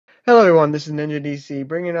Hello, everyone. This is Ninja DC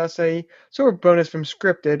bringing us a sort of bonus from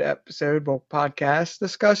scripted episode, well, podcast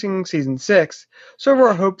discussing season 6. Some of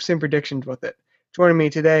our hopes and predictions with it. Joining me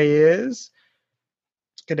today is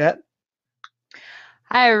Cadet,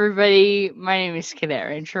 Hi, everybody. My name is Cadet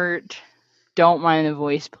Redshirt. Don't mind the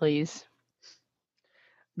voice, please.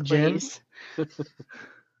 Jen, Please.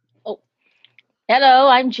 Hello,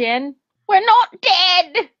 I'm Jen. We're not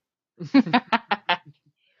dead!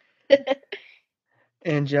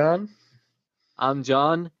 and John. I'm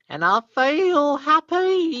John, and I feel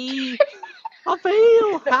happy. I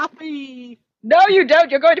feel happy. No, you don't.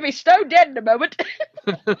 You're going to be so dead in a moment.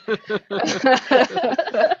 Do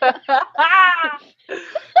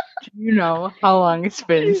you know how long it's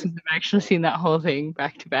been since I've actually seen that whole thing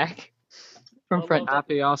back to back? From front to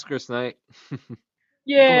Happy Oscars night.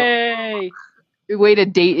 Yay! way to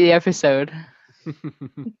date the episode.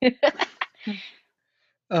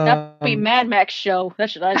 Happy Mad Max show.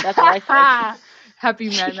 That's what I think. Happy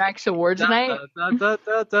Mad Max Awards night.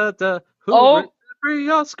 Who Oh. wins every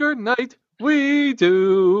Oscar night? We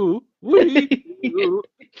do. We do.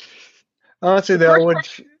 Honestly, though,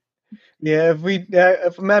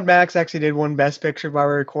 if Mad Max actually did win Best Picture while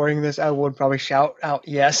we're recording this, I would probably shout out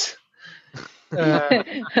yes.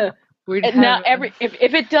 We'd And now, have-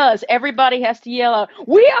 if it does, everybody has to yell out,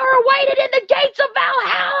 "We are awaited in the gates of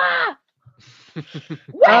Valhalla!"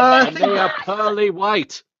 And they are pearly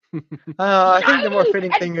white. I think the more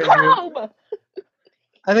fitting thing is. Chrome!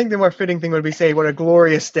 I think the more fitting thing would be say, "What a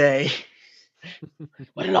glorious day."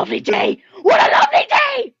 What a lovely day! What a lovely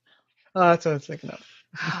day! That's what I was thinking of.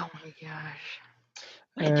 Oh my gosh.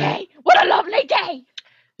 What a day! What a lovely day!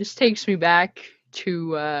 This takes me back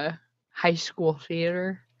to high school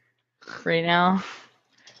theater right now.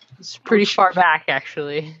 It's pretty far back,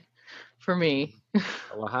 actually, for me.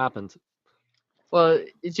 What happened? Well,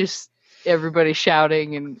 it's just everybody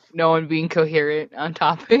shouting and no one being coherent on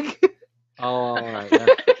topic. Oh, all right. Yeah.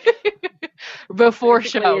 Before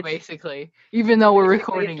Basically, show, it's- basically. Even though we're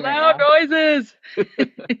recording It's right loud now. noises!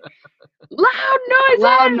 Loud noises!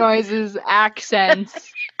 Loud noises,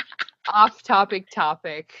 accents, off-topic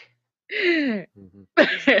topic. Mhm.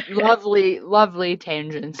 Lovely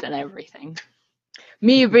tangents and everything.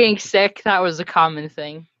 Me being sick, that was a common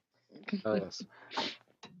thing. Oh, yes.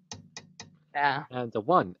 Yeah. And the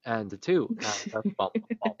 1 and the 2 and the bump,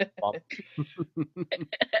 bump, bump.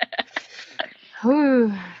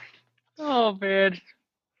 Whew. Oh, man.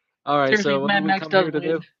 All right. Seriously, So what Mad do we Max come here to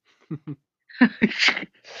does do?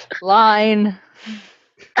 Line.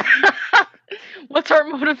 What's our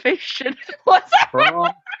motivation? What's our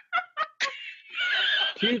Prom.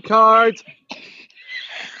 Cue cards.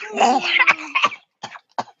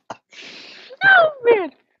 Oh,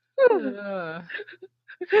 man. Uh,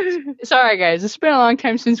 Sorry, guys. It's been a long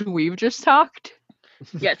time since we've just talked.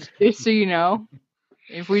 Yes. Just so you know.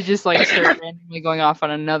 If we just like start randomly going off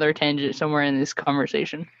on another tangent somewhere in this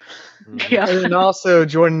conversation. Mhm. Yeah. And then also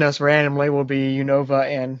joining us randomly will be Unova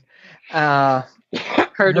and Herder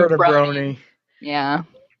Herder Brony. Brony. Yeah.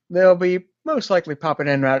 They'll be most likely popping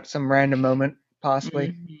in at some random moment, possibly,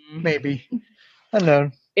 Mhm. maybe,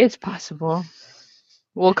 unknown. It's possible.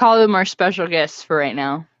 We'll call them our special guests for right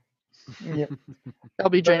now. Yep. They'll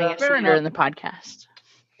be joining us Fair later enough. in the podcast.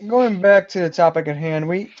 Going back to the topic at hand,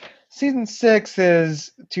 season 6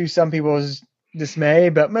 is to some people's dismay,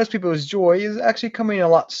 but most people's joy is actually coming a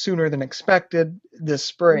lot sooner than expected this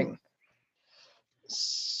spring.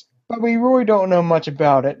 But we really don't know much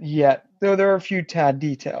about it yet, though there are a few tad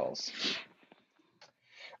details.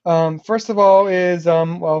 First of all is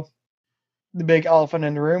the big elephant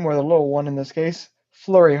in the room, or the little one in this case,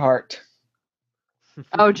 Flurry Heart.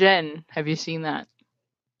 Oh, Jen, have you seen that?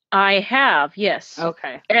 I have, yes.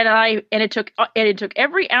 Okay. And it took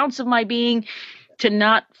every ounce of my being to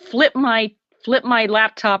not flip my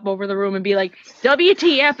laptop over the room and be like,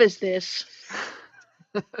 "WTF is this?"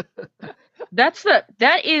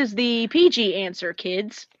 That is the PG answer,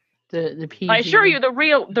 kids. The PG. I assure you, the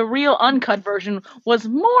real uncut version was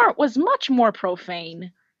much more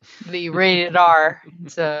profane. The rated R.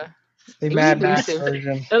 It's a The Mad Max Exclusive.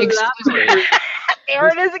 version. exclusive. There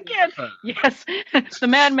it is again. Yes, the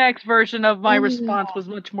Mad Max version of my response was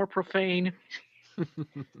much more profane.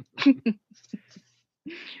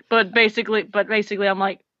 But basically, I'm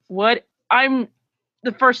like, what?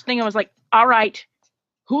 The first thing I was like, all right,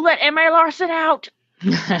 who let M.A. Larson out?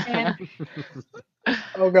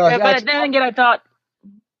 Oh gosh, But then again, I thought,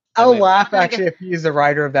 I'll laugh actually if he's the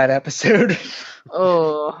writer of that episode.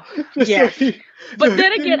 Oh. Just Yeah. he- but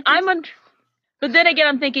then again,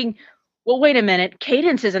 I'm thinking, well, wait a minute,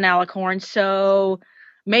 Cadence is an alicorn, so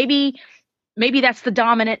maybe maybe that's the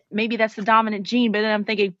dominant gene, but then I'm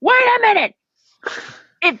thinking, wait a minute.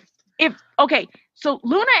 If okay, so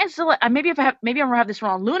Luna and maybe I'm gonna have this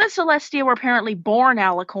wrong. Luna and Celestia were apparently born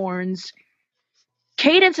alicorns.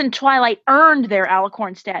 Cadence and Twilight earned their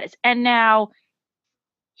alicorn status, and now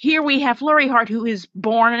here we have Flurry Heart, who is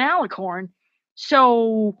born an alicorn.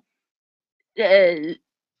 So, mind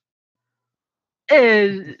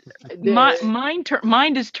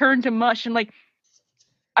is turned to mush, and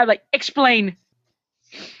I explain.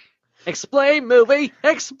 Explain, movie.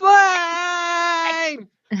 Explain.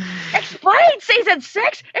 Explain season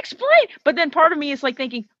 6. Explain. But then part of me is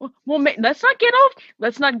thinking, well, let's not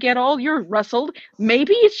get all you're rustled.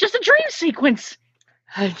 Maybe it's just a dream sequence.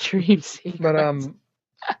 A dream sequence.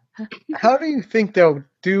 But how do you think they'll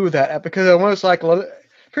do that? Because almost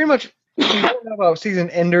pretty much you don't know about season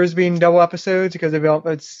enders being double episodes because they've all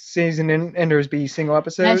season enders be single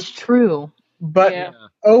episodes. That's true. But Yeah.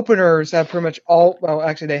 openers have pretty much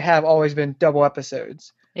they have always been double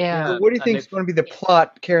episodes. Yeah. So what do you think is going to be the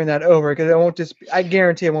plot carrying that over? Because it won't just I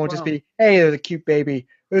guarantee it won't just be, hey, there's a cute baby.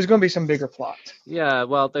 There's going to be some bigger plot. Yeah,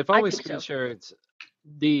 well, they've always think so. featured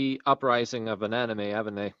the uprising of an enemy,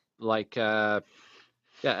 haven't they?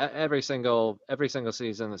 Every single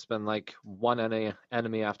season it's been one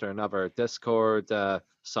enemy after another. Discord,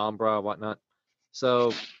 Sombra, whatnot.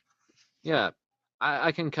 So, yeah,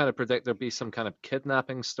 I can kind of predict there'll be some kind of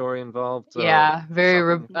kidnapping story involved. Yeah,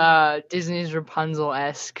 very something. Disney's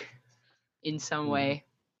Rapunzel-esque in some way.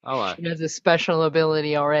 Oh, She has a special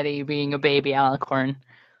ability already, being a baby alicorn.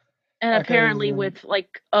 And Okay, apparently yeah. with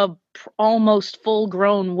almost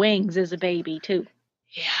full-grown wings as a baby too.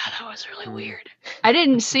 Yeah, that was really weird. I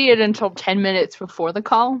didn't see it until 10 minutes before the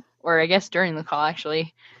call, or I guess during the call,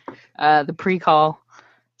 actually, the pre-call.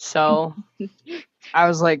 So I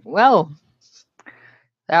was like, well,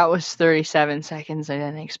 that was 37 seconds I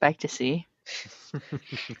didn't expect to see.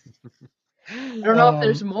 I don't know if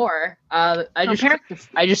there's more. I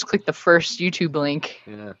just clicked the first YouTube link.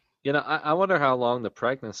 yeah. I wonder how long the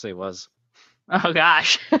pregnancy was. Oh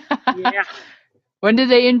gosh. Yeah. When did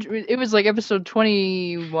they? It was episode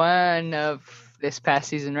 21 of this past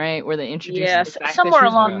season, right? Where they introduced. Yes, the fact that somewhere she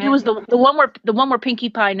was along. pregnant? It was the one where Pinkie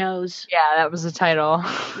Pie knows. Yeah, that was the title.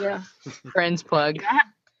 Yeah. Friends plug.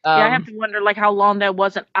 I have to wonder how long that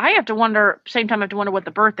wasn't. I have to wonder. Same time, I have to wonder what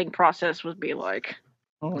the birthing process would be like.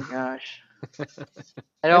 Oh gosh.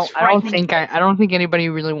 I don't think anybody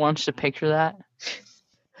really wants to picture that.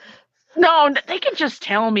 No, they can just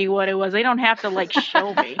tell me what it was. They don't have to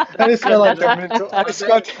show me. I just got I just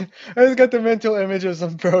got the mental image of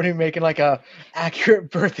some Brody making a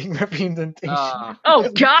accurate birthing representation.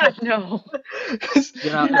 Oh God, no.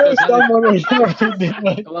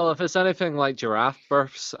 Well, if it's anything like giraffe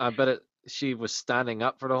births, I bet she was standing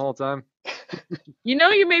up for the whole time. You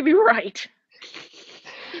may be right.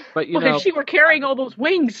 But if she were carrying all those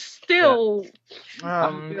wings, still. I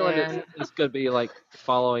feel like it's gonna be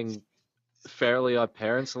following Fairly Odd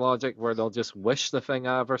Parents logic, where they'll just wish the thing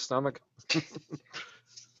out of her stomach.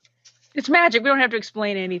 It's magic. We don't have to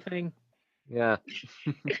explain anything. Yeah.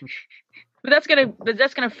 But that's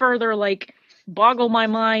gonna further boggle my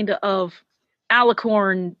mind of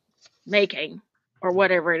alicorn making or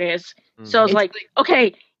whatever it is. Mm-hmm. So it's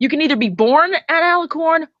okay, you can either be born an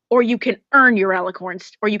alicorn or you can earn your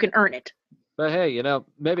alicorns, or you can earn it. But hey,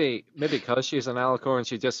 maybe because she's an alicorn,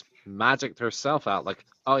 she just magicked herself out.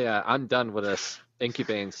 Oh yeah, I'm done with this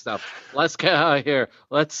incubating stuff. Let's get out of here.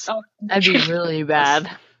 That'd be really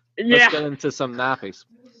bad. Let's get into some nappies.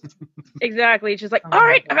 Exactly. She's like, all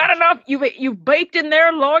right, I've had enough. You've baked in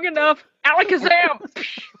there long enough. Alakazam.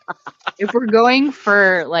 If we're going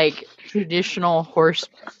for traditional horse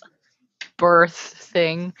birth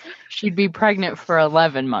thing, she'd be pregnant for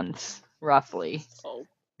 11 months, roughly. Oh,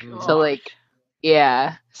 so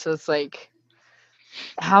yeah. So it's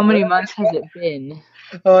how many months has it been?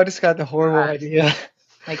 Oh, I just got the horrible idea.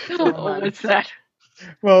 4 months. What's that?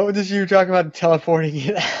 Well, just you talking about teleporting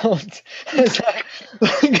it out. It's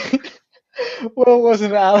well, it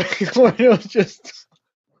wasn't alicorn. It was just.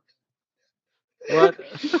 What?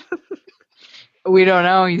 We don't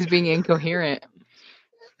know. He's being incoherent.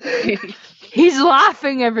 He's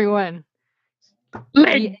laughing, everyone.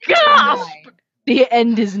 Gasp! The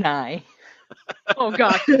end is nigh. Oh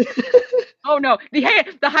God! Oh no! The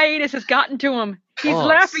hiatus has gotten to him. He's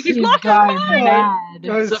laughing. He's lost his gone mind. mad.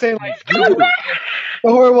 I was saying the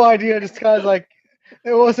horrible idea. Just kind of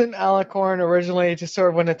it wasn't alicorn originally. Just sort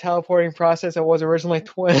of when the teleporting process, it was originally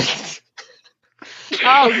twins.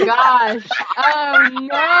 Oh gosh! Oh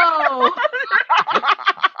no!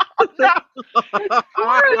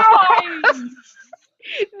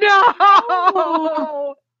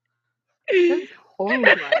 No! That's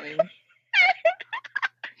horrifying.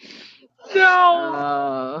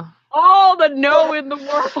 No. All the no in the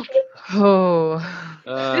world. Oh.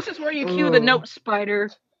 This is where you cue the note spider.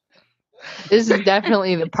 This is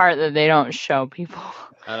definitely the part that they don't show people.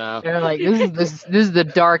 I know. They're like, this is the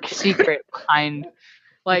dark secret behind,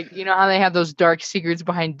 like, you know how they have those dark secrets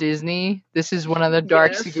behind Disney? This is one of the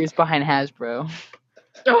dark secrets behind Hasbro.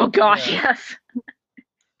 Oh gosh, yes.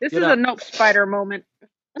 This is a note spider moment.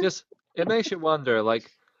 Just, it makes you wonder, like,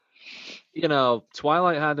 you know,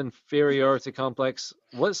 Twilight had inferiority complex.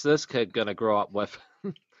 What's this kid gonna grow up with?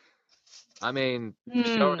 I mean,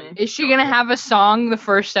 Shorty. Is she gonna have a song the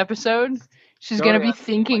first episode? She's Shorty gonna be has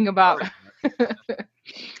thinking about.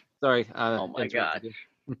 Sorry. Oh my god.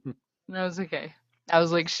 No, it's okay. I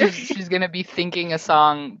was like, she's gonna be thinking a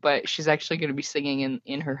song, but she's actually gonna be singing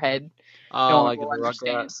in her head. Oh, No one like will the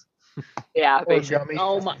understand. Rugrats. Yeah, Or basically. gummy.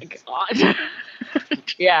 Oh my god.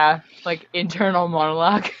 Yeah, like internal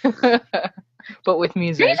monologue, but with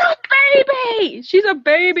music. She's a baby! She's a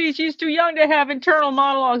baby! She's too young to have internal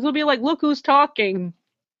monologues. It'll be like, look who's talking.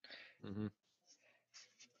 Mm-hmm.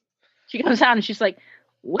 She comes out and she's like,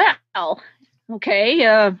 well, okay,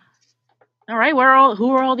 all right, who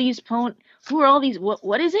are all these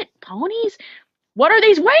what is it? Ponies? What are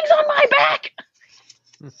these wings on my back?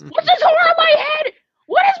 What's this horn on my head?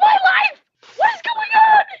 What is my life? What is going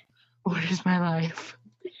on? What is my life?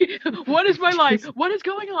 What is my life? What is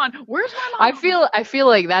going on? Where's my life? I feel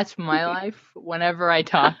like that's my life whenever I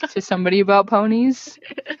talk to somebody about ponies.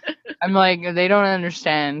 I'm like, they don't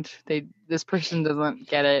understand. This person doesn't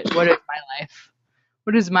get it. What is my life?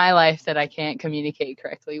 What is my life that I can't communicate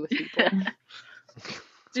correctly with people?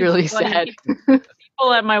 It's really sad.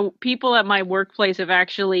 People at my workplace they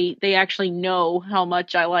actually know how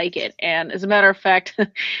much I like it, and as a matter of fact,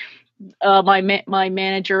 my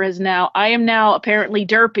manager I am now apparently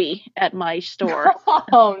derpy at my store.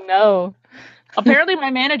 Oh no! Apparently, my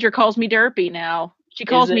manager calls me derpy now. She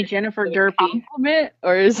calls me Jennifer Derpy. Compliment,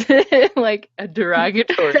 or is it like a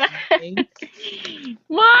derogatory thing?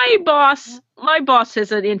 My boss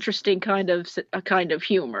has an interesting kind of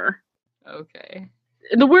humor. Okay.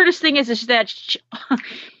 The weirdest thing is that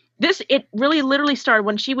it really literally started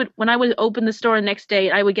when I would open the store the next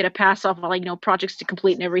day. I would get a pass off of projects to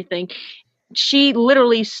complete and everything. She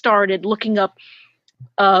literally started looking up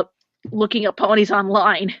ponies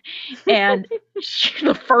online, and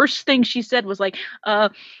the first thing she said was like,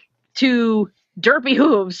 to derpy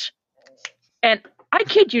hooves, and I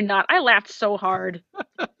kid you not, I laughed so hard.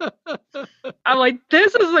 I'm like,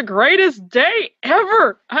 this is the greatest day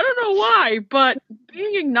ever. I don't know why, but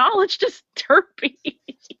being acknowledged as derpy.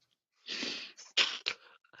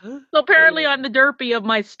 So apparently I'm the derpy of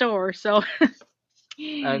my store, so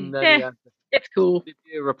And then it's cool. did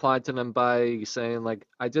you reply to them by saying, like,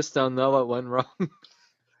 I just don't know what went wrong?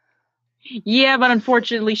 Yeah, but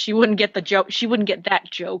unfortunately she wouldn't get the joke. She wouldn't get that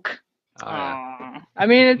joke. Oh, yeah. I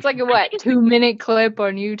mean, it's like a 2-minute clip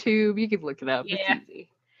on YouTube. You could look it up. Yeah. It's easy.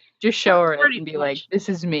 Just show her it Pretty and be much. like, "This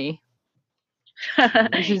is me.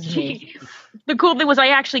 This is me." The cool thing was I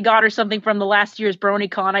actually got her something from the last year's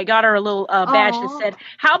BronyCon. I got her a little badge that said,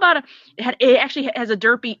 "How about it actually has a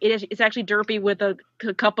derpy. It's actually derpy with a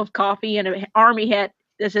cup of coffee and an army hat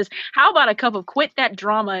that says, "How about a cup of quit that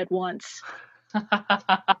drama at once?"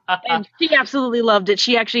 And she absolutely loved it.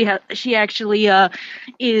 She actually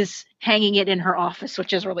is hanging it in her office,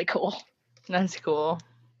 which is really cool. That's cool.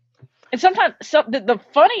 And sometimes, the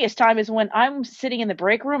funniest time is when I'm sitting in the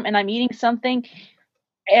break room and I'm eating something,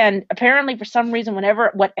 and apparently for some reason,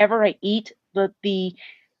 whatever I eat, the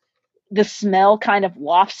smell kind of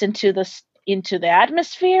wafts into the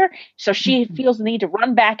atmosphere. So she feels the need to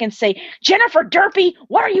run back and say, "Jennifer Derpy,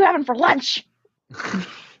 what are you having for lunch?"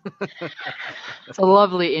 It's a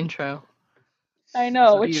lovely intro. I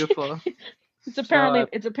know. It's beautiful. It's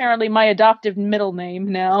apparently my adoptive middle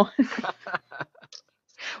name now.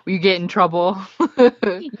 You get in trouble.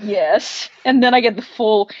 Yes, and then I get the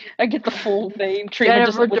full name treatment,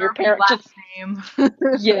 just like with your parents. Last name.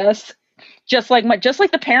 Yes, just like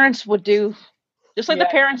the parents would do. Just like the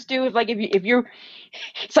parents do, if you're,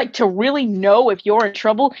 it's like to really know if you're in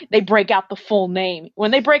trouble, they break out the full name.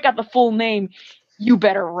 When they break out the full name, you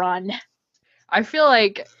better run. I feel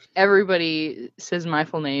like everybody says my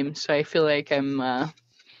full name, so I feel like I'm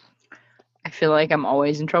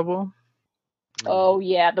always in trouble. Oh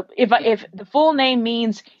yeah, if the full name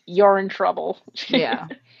means you're in trouble. Yeah.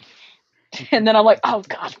 And then I'm like, oh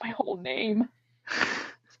gosh, my whole name.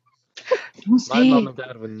 My mom and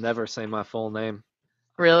dad would never say my full name.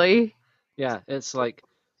 Really? Yeah, it's like,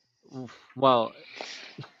 well,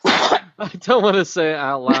 I I don't want to say it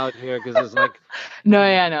out loud here because it's like, No,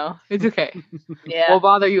 yeah, no. It's okay. Yeah. We'll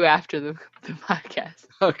bother you after the podcast.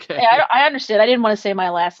 okay. Yeah, I understood. I didn't want to say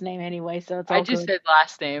my last name anyway, so it's all I just good. said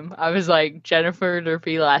last name. I was like, Jennifer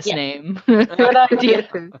Durfee last Yeah. name. Good idea.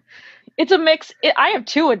 It's a mix. I have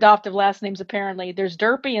two adoptive last names, apparently. There's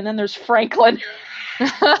Derpy and then there's Franklin.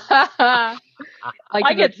 Like I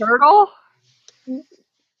the get- turtle?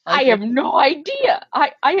 I have no idea.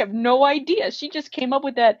 I have no idea. She just came up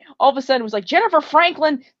with that. All of a sudden, it was like, Jennifer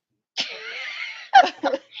Franklin.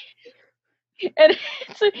 And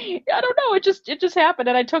I don't know. It just happened,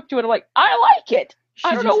 and I took to it. I'm like, I like it.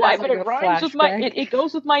 I don't know why, but it rhymes with my. It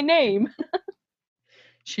goes with my name.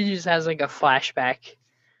 She just has like a flashback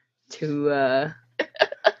to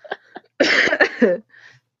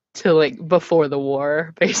to like before the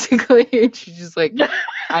war, basically. And she's just like,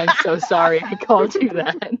 I'm so sorry I called you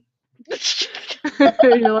that.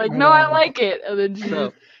 And you're like, no, I like it. And then she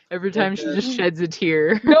just, every time she just sheds a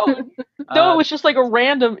tear. No, it was just like a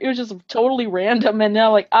random. It was just totally random, and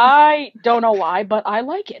now like I don't know why, but I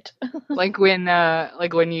like it. Like when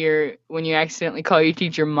you accidentally call your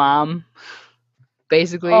teacher mom,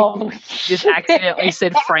 basically. Oh, You just accidentally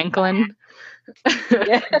said Franklin.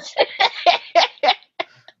 yes.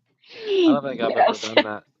 I don't think I've ever done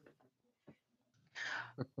that.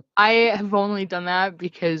 I have only done that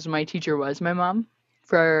because my teacher was my mom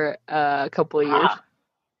for a couple of years.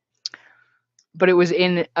 But it was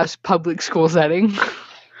in a public school setting.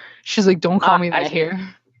 She's like, don't call me that here.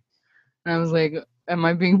 And I was like, am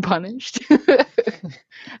I being punished?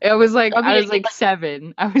 I was like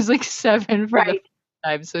 7. I was like 7 for the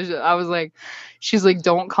time. So I was like, she's like,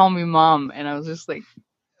 don't call me mom. And I was just like,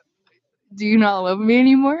 do you not love me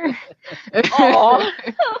anymore? Aww.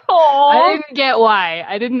 I didn't get why.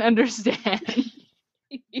 I didn't understand.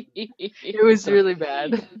 It was really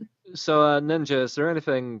bad. So, Ninja, is there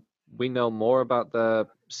anything we know more about the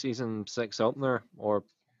season 6 opener or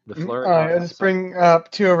the flurry? Let's bring up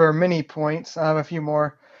 2 of our mini points. I have a few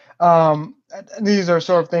more. These are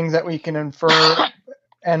sort of things that we can infer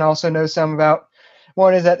and also know some about.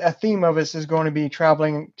 One is that a theme of us is going to be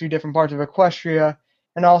traveling to different parts of Equestria,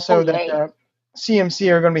 and also that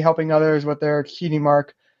CMC are going to be helping others with their cutie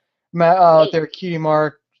mark,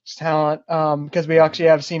 talent, because we actually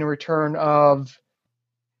have seen a return of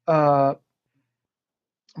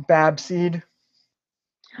Babseed.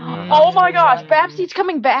 Oh my gosh, Babseed's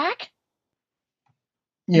coming back?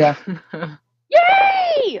 Yeah.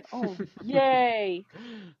 Yay! Oh, yay!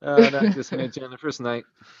 That just made Jennifer's night.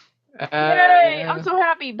 Yay! I'm so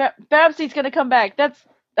happy. Babseed's gonna come back. That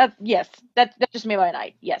just made my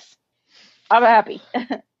night. Yes, I'm happy.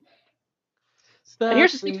 But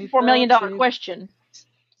here's a $64 million question.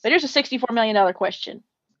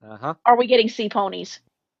 Uh-huh. Are we getting sea ponies?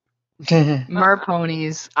 Mer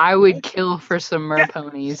ponies. I would kill for some mer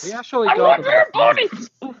ponies. We actually I got want mer ponies.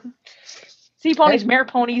 Sea ponies, mare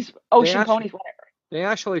ponies, ocean ponies, whatever. They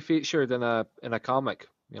actually featured in a comic,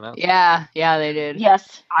 you know. Yeah, they did.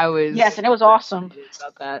 Yes. Yes, and it was awesome.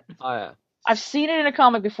 About that. Oh yeah. I've seen it in a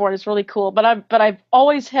comic before, and it's really cool. But I've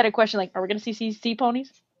always had a question like, are we gonna see sea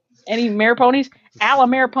ponies? Any mare ponies?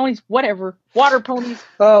 Mare ponies? Whatever. Water ponies?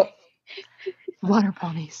 Well, water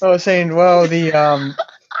ponies. I was saying, the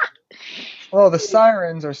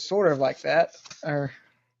sirens are sort of like that.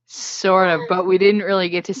 Sort of, but we didn't really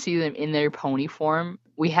get to see them in their pony form.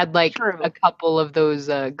 We had like a couple of those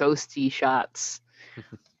ghosty shots,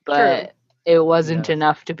 but it wasn't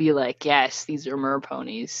enough to be like, yes, these are mer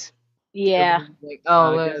ponies. Yeah. Like,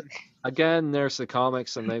 oh, look. Again, there's the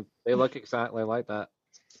comics, and they look exactly like that.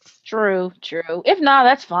 True. If not,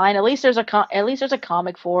 that's fine. At least there's a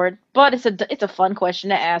comic for it. But it's a fun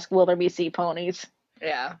question to ask. Will there be sea ponies?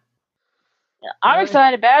 Yeah. I'm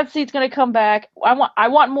excited. Babseed's gonna come back. I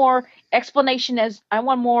want more explanation.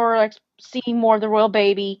 Seeing more of the royal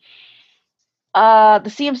baby. The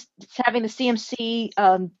CMC having the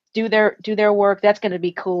CMC do their work. That's gonna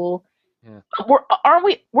be cool. Yeah.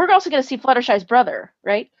 We're also gonna see Fluttershy's brother,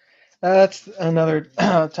 right? That's another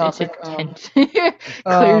topic.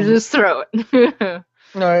 Clears his throat. I'm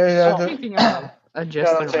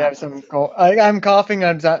coughing.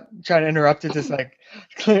 I'm not trying to interrupt it. Just like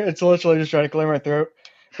it's literally just trying to clear my throat.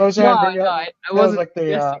 I wasn't like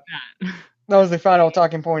that was the final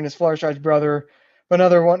talking point. Is Fluttershy's brother, but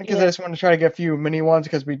another one because I just want to try to get a few mini ones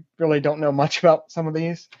because we really don't know much about some of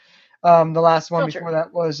these. The last one before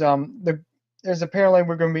that was there's apparently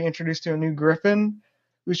we're going to be introduced to a new Griffin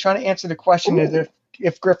who's trying to answer the question is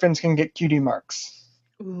if Griffins can get cutie marks.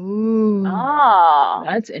 Ooh. Ah,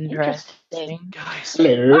 that's interesting. Guys,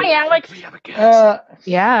 hello. Hi, Alex. We have a guest.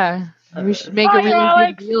 Yeah. We should make a Bye, really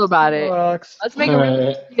Alex. big deal about it. Alex. Let's make a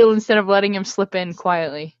really big deal instead of letting him slip in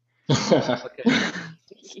quietly. Okay.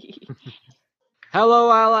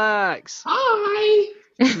 Hello, Alex. Hi.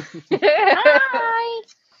 Hi.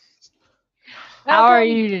 How are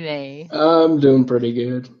you today? I'm doing pretty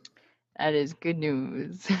good. That is good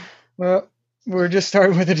news. Well, we're just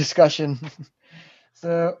starting with a discussion.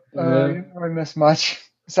 So, Yeah. you didn't really miss much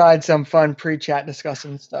besides some fun pre-chat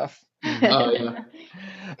discussing stuff. Oh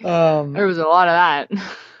yeah. There was a lot of that. Pretty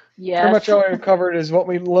Yes. much all we've covered is what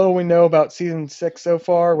we know about season 6 so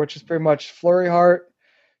far, which is pretty much Flurry Heart,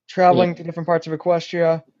 traveling to different parts of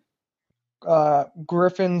Equestria,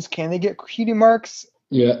 Griffins, can they get cutie marks?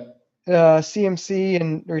 Yeah. CMC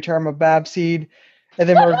and return of Babseed, and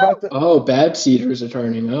then we're about to, Oh, Bad Cedars are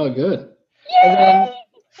turning. Oh, good. and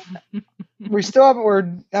then we still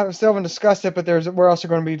haven't discussed it, but we're also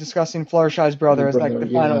going to be discussing Fluttershy's brother as like the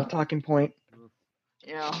final Yeah. talking point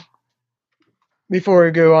Yeah. before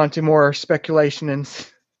we go on to more speculation and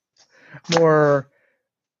more,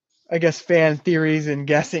 I guess, fan theories and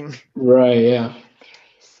guessing. Right. Yeah.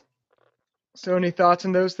 So, any thoughts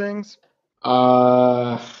on those things?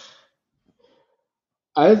 I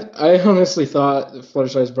honestly thought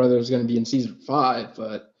Fluttershy's brother was going to be in season 5,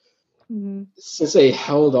 but Mhm. since they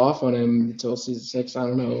held off on him until season 6, I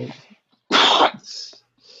don't know.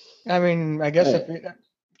 I mean, I guess if we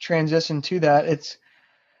transition to that, it's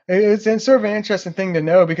sort of an interesting thing to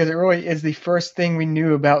know because it really is the first thing we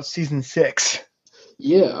knew about season 6.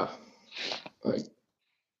 Yeah. Like,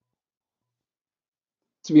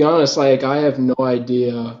 to be honest, like I have no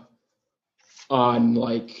idea on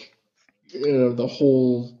like the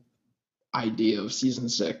whole idea of season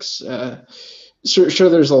 6. Sure,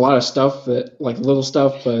 there's a lot of stuff that like little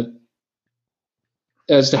stuff, but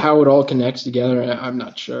as to how it all connects together, I'm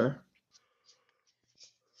not sure.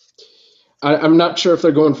 I'm not sure if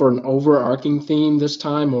they're going for an overarching theme this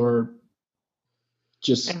time or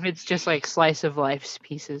just If it's just like slice of life's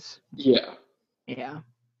pieces. yeah. Yeah.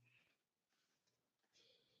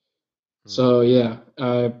 So yeah,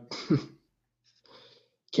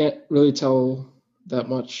 can't really tell that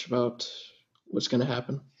much about what's going to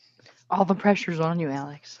happen. All the pressure's on you,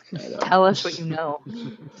 Alex. I know. Tell us what you know.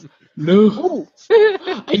 No,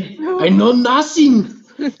 I know nothing.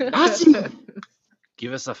 Nothing.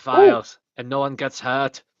 Give us the files, and no one gets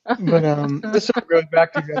hurt. But this sort of goes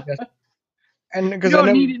back to I guess, and You because I don't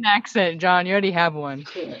know, need an accent, John. You already have one.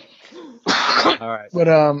 All right. but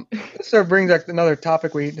this sort of brings like another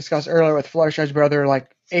topic we discussed earlier with Fluttershy's brother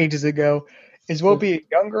like ages ago. Is will it be a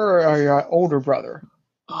younger or your older brother?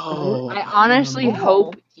 Oh, I honestly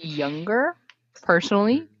hope younger,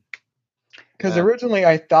 personally. Because Yeah. originally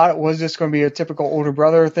I thought it was just going to be a typical older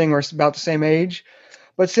brother thing, or it's about the same age.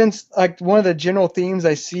 But since like one of the general themes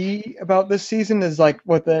I see about this season is like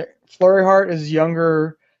what the Flurry Heart is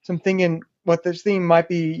younger. So I'm thinking what this theme might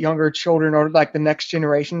be younger children or like the next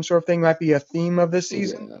generation sort of thing might be a theme of this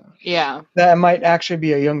season. yeah. Yeah. That might actually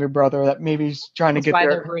be a younger brother that maybe is trying to That's get why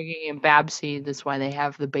there. they're bringing in Babseed. That's why they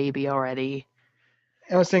have the baby already.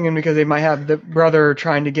 I was thinking because they might have the brother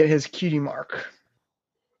trying to get his cutie mark.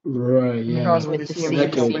 Right. Yeah. Possibly With the see him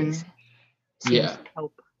that could- helping. Yeah.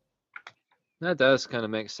 Help. That does kind of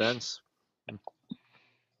make sense.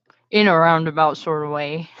 In a roundabout sort of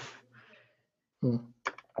way.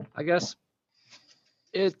 I guess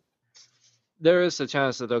there is a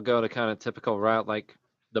chance that they'll go to kind of typical route, like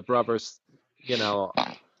the brothers,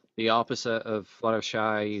 the opposite of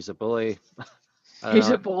Fluttershy. He's a bully. I don't He's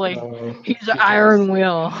know. a bully. Oh, He's an iron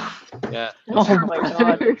will. Yeah, Oh my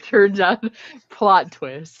god. Turns out, plot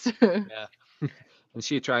twist. and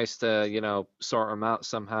she tries to, sort him out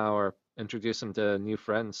somehow or introduce him to new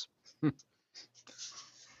friends.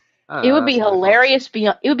 I don't It know, would be that's my thoughts.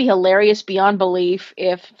 hilarious beyond belief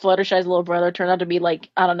if Fluttershy's little brother turned out to be like,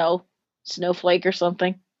 I don't know, Snowflake or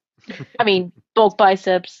something. I mean, bulk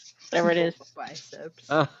biceps, whatever it is. Biceps.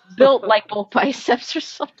 Built like bulk biceps or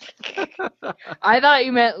something. I thought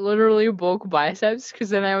you meant literally bulk biceps, because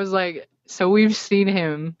then I was like, so we've seen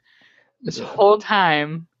him this whole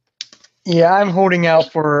time. Yeah, I'm holding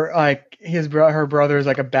out for like her brother is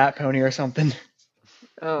like a bat pony or something,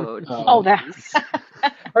 Oh, Oh, that.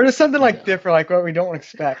 or just something like different, like what we don't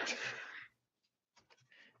expect.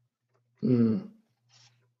 Hmm.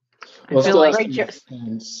 I Well, feel still like has to Great make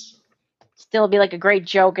sense. Still be like a great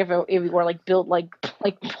joke if it were like built like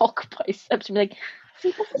bulk biceps and be like,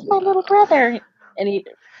 see, this is my little brother, and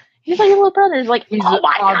he's like your little brother. He's like, he's oh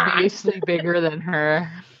my obviously bigger than her.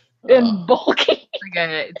 god, and bulky.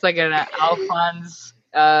 It's like an Alphonse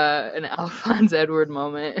Edward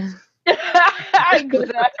moment.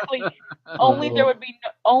 Exactly. Only there would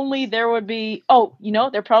be. Oh,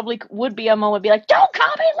 there probably would be a moment be like, "Don't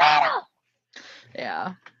call me little."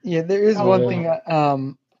 Yeah. Yeah, there is Oh, one yeah.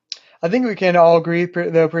 thing. I think we can all agree,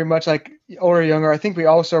 though, pretty much like older or younger. I think we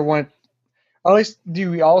also want, or at least, do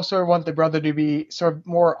we also want the brother to be sort of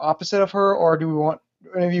more opposite of her, or do we want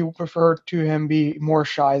any of you prefer to him be more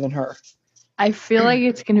shy than her? I feel like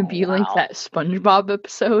it's gonna be like wow. that SpongeBob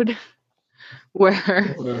episode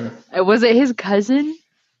where Or- was it his cousin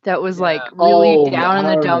that was Yeah. like really Oh, down in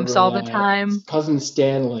I the dumps all remember the that. time? Cousin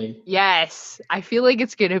Stanley. Yes, I feel like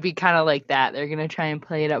it's gonna be kind of like that. They're gonna try and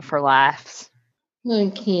play it up for laughs.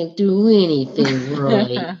 I can't do anything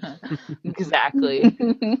right. Exactly.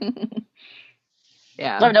 I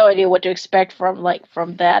Yeah. have no idea what to expect from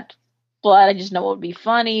that plot. I just know it would be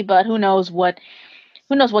funny, but who knows what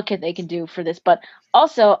they can do for this. But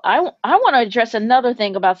also, I want to address another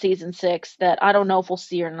thing about season 6 that I don't know if we'll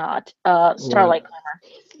see or not. Starlight Glimmer.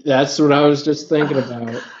 That's what I was just thinking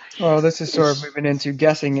about. Well, this is sort of moving into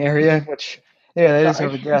guessing area, which yeah, that is sort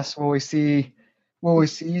of a Sorry. guess. Will we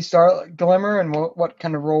see Starlight Glimmer, and what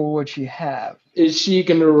kind of role would she have? Is she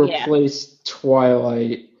going to Yeah. replace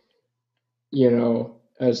Twilight,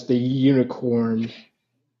 as the unicorn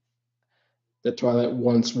that Twilight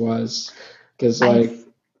once was? Because,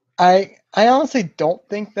 I honestly don't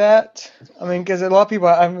think that. I mean, because a lot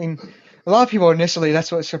of people initially,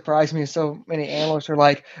 that's what surprised me. So many analysts are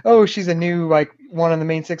like, "Oh, she's a new one of the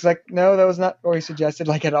main six." Like, no, that was not really suggested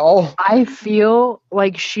at all. I feel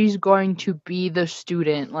like she's going to be the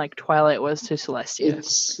student like Twilight was to Celestia.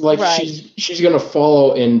 it's like Right. she's going to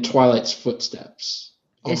follow in Twilight's footsteps.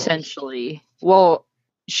 almost. Essentially. Well,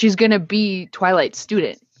 she's gonna be Twilight's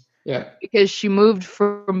student Yeah. because she moved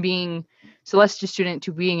from being Celestia student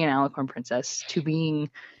to being an Alicorn princess to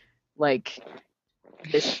being like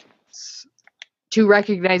this, to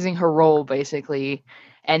recognizing her role basically,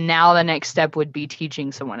 and now the next step would be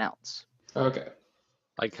teaching someone else. Okay.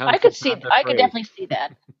 Like I could definitely see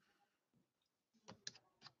that.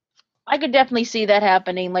 I could definitely see that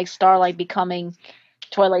happening, like Starlight becoming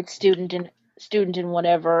Twilight's student and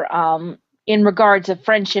whatever. In regards of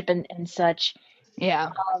friendship and such. Yeah.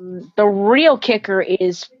 The real kicker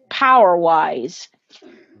is power wise,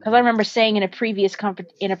 because I remember saying in a previous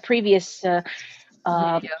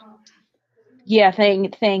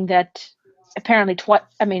thing that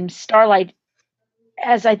apparently Starlight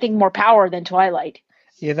has, I think, more power than Twilight.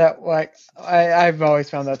 Yeah, that I've always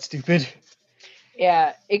found that stupid.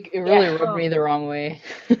 Yeah, it really rubbed me the wrong way.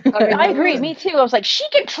 I agree, me too. I was like, she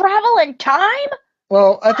can travel in time?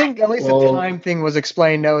 Well, I think at least the Well- time thing was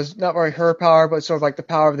explained. That was not really her power, but sort of like the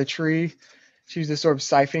power of the tree. She was just sort of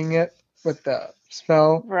siphoning it with the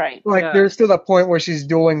spell. Right. Like Yeah. there's still that point where she's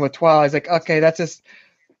dueling with Twilight. It's like, okay, that's just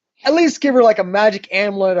at least give her like a magic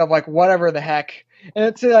amulet of like whatever the heck,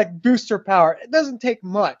 and to like boost her power. It doesn't take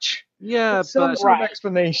much. Yeah, It's some but sort of Right.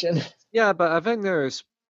 explanation.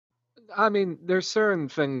 I think there's certain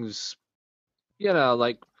things,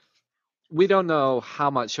 like we don't know how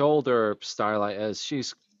much older Starlight is.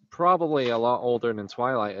 She's probably a lot older than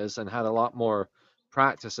Twilight is and had a lot more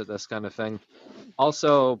practice at this kind of thing.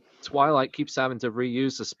 Also, Twilight keeps having to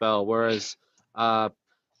reuse the spell, whereas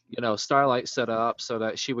Starlight set it up so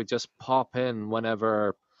that she would just pop in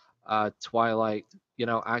whenever Twilight,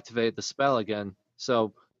 activated the spell again.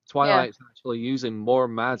 So Twilight's actually using more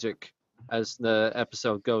magic as the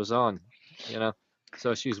episode goes on,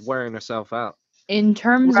 so she's wearing herself out. In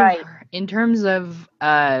terms Right. of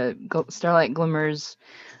Starlight Glimmer's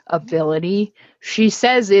ability, she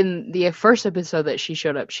says in the first episode that she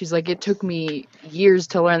showed up, she's like, it took me years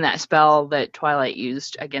to learn that spell that Twilight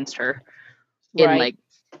used against her in Right. like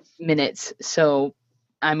minutes. So,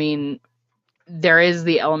 I mean, there is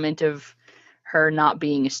the element of her not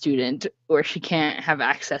being a student where she can't have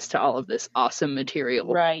access to all of this awesome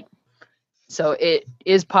material. Right. So it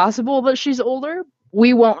is possible that she's older.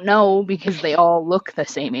 We won't know because they all look the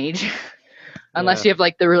same age. Unless Yeah. you have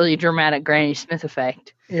like the really dramatic Granny Smith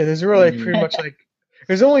effect. Yeah, there's really pretty much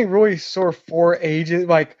there's only really sort of 4 ages.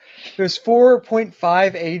 Like there's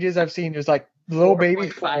 4.5 ages I've seen. There's like little baby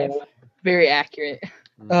 4.5. foal. Very accurate.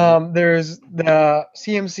 There's the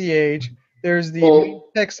CMC age. There's the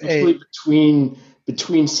text age.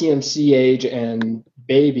 Between CMC age and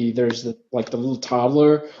baby, there's the little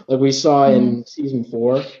toddler like we saw in season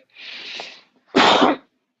 4.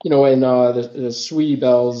 In the Sweetie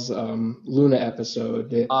Belle's Luna episode.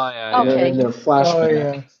 Okay. In their flashback. Oh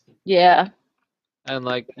yeah. Yeah. And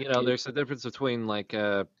there's a difference between I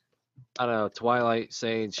don't know, Twilight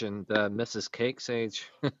Sage and Mrs. Cake Sage.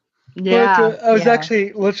 Yeah. I was yeah.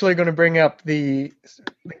 actually literally going to bring up the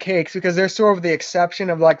cakes because they're sort of the exception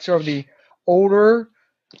of like sort of the older,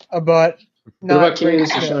 but What about not great.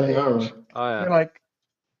 Cadence and Shining Armor? Oh yeah. They're like,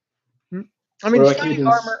 I What mean, about Shining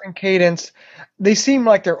Cadence? Armor and Cadence, they seem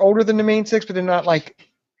like they're older than the main six, but they're not like.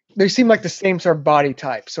 They seem like the same sort of body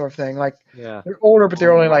type, sort of thing. Like Yeah. they're older, but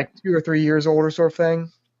they're only like 2 or 3 years older, sort of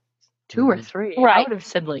thing. 2 or Mhm. 3. I Right. would have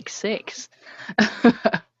said like 6.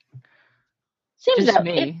 Seems Just that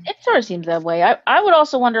me. it sort of seems that way. I would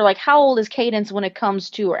also wonder like how old is Cadence when it comes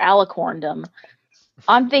to her alicorndom?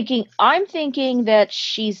 I'm thinking that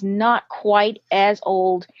she's not quite as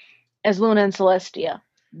old as Luna and Celestia,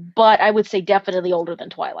 but I would say definitely older than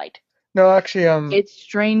Twilight. No, actually, It's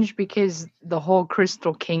strange because the whole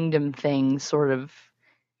Crystal Kingdom thing sort of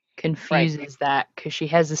confuses that because she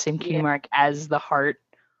has the same key Yeah. mark as the heart,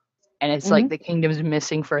 and it's Mhm. like the kingdom's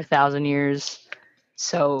missing for 1,000 years.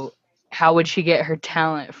 So how would she get her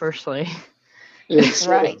talent? Firstly, It's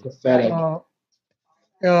sort Right, of pathetic.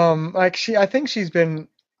 like I think she's been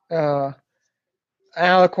Alicorn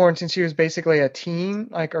since she was basically a teen,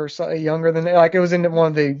 like or slightly younger than like it was in one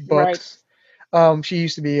of the books. She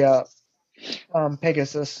used to be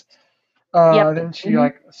Pegasus. Yep. Then she Mhm.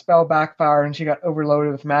 like spell backfired and she got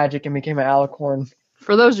overloaded with magic and became an Alicorn.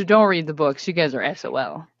 for those who don't read the books, you guys are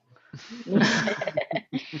SOL.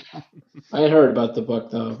 I had heard about the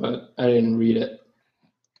book though, but I didn't read it.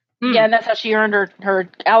 Yeah, and that's how she earned her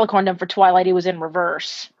alicorndom for Twilight. It was in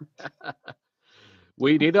reverse.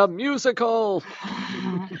 We need a musical.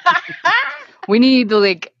 We need the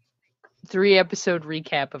like 3-episode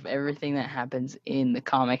recap of everything that happens in the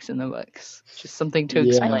comics and the books. Just something to Yeah.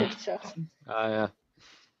 explain. I think so. Yeah.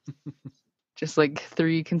 Just like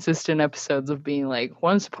 3 consistent episodes of being like,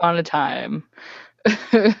 once upon a time.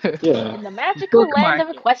 Yeah. In the magical land of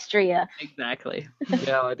Bookmark. Equestria. Exactly.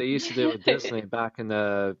 Yeah, like they used to do with Disney back in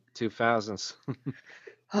the 2000s.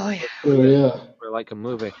 Oh yeah. Oh yeah. For like a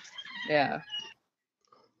movie. Yeah.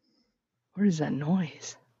 What is that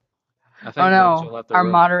noise? I think Oh Rachel no, left the our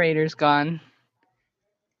room. moderator's gone.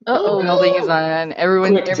 The Uh-oh. building is on. Quick,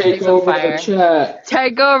 Everything's take on over fire. the chat.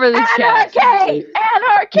 Take over the chat. Anarchy!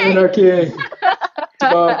 Anarchy! Anarchy,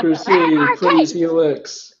 democracy, Anarchy! praise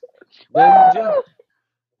Helix. Ninja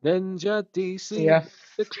DC. Yeah.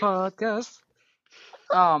 The podcast.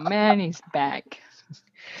 Oh man, he's back.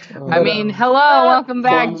 Oh, I mean, hello, welcome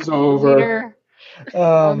back, Fun's over. leader.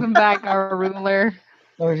 Welcome back, our ruler.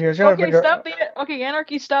 Okay,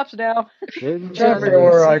 anarchy stops now. Ninja Trying to figure out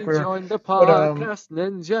where, like, DC we're- join the what, podcast.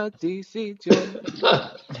 Ninja DC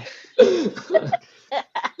join.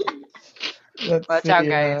 Let's Watch see, out,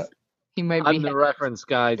 guys. He might be. I'm the reference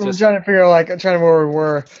guy. I'm Just trying to figure out like I'm trying to where we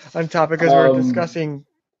were on topic because we're Um, discussing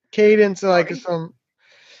Cadence and like sorry. some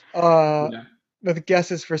Yeah. the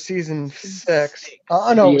guesses for season 6.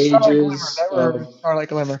 No, The Starlight Glimmer. ages That were of- Starlight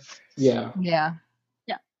Glimmer. Yeah. Yeah.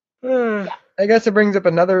 I guess it brings up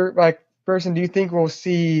another like person. Do you think we'll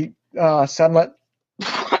see Sunlit?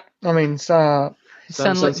 I mean, Sunlit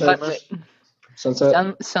Sunset. Butlet.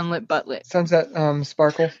 Sunset. Sunlit Butlet. Sunset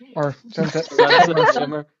Sparkle or Sunset. Sunset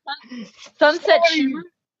Shimmer. Sunset Shimmer.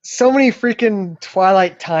 So many freaking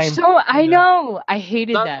Twilight time. So I know I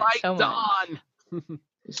hated that Sunlight so much. Dawn.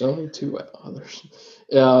 There's only 2 others.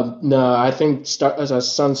 No, I think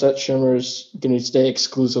Sunset Shimmer's going to stay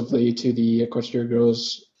exclusively to the Equestria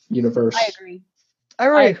Girls universe. I agree.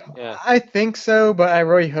 Yeah. I think so, but I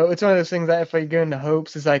really hope it's one of those things that if I go into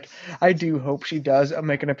hopes, is like I do hope she does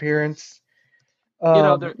make an appearance.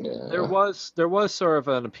 There was sort of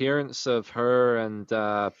an appearance of her and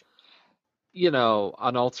an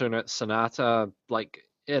alternate Sonata like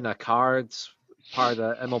in a cards part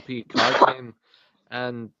of the MLP card game,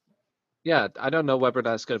 and yeah, I don't know whether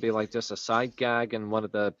that's going to be like just a side gag in one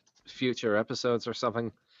of the future episodes or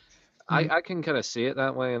something. I can kind of see it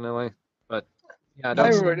that way in a way, but yeah, I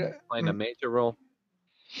don't see her playing a major role.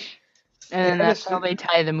 And then Yeah, that's how they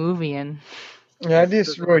tie the movie in. Yeah, I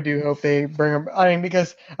just really do hope they bring her. I mean,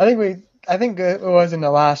 because I think it was in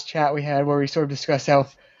the last chat we had where we sort of discussed how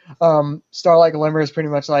Starlight Glimmer is pretty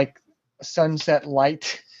much like Sunset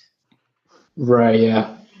Light. Right,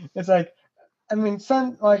 yeah. It's like, I mean,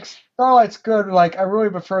 Starlight's good. Like, I really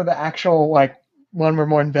prefer the actual like one we're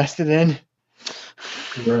more invested in.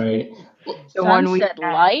 Right. The one we Sunset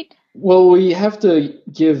Light. Well, we have to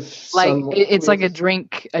give like. some. It's like a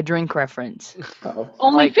drink reference. Oh.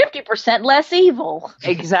 Only Like- 50% less evil.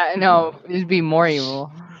 Exactly. No, it'd be more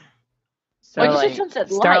evil. Why'd you say Sunset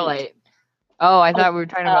Light? Starlight. Oh, I thought we were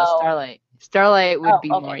talking about Oh. Starlight. Starlight would Oh,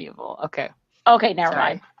 be okay. more evil. Okay. Okay, never Sorry.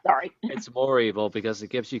 mind. Sorry. It's more evil because it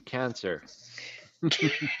gives you cancer.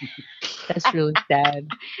 That's really sad.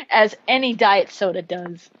 As any diet soda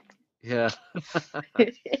does. Yeah.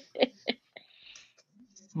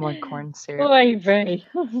 More corn syrup. Oy vey.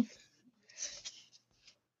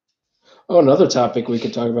 Oh, another topic we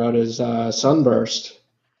could talk about is Sunburst.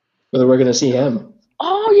 Whether we're going to see him.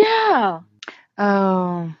 Oh yeah.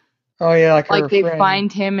 Oh, Oh yeah, like her like they friend.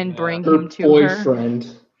 find him and Yeah. bring Her him to her.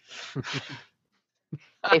 boyfriend.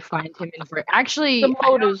 They find him and bring. Actually, The I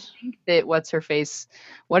don't motives. think that what's her face.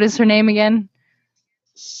 What is her name again?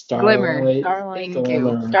 Glimmer. Starlight. Thank you.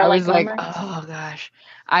 I Starlight was like, Glimmer? oh gosh.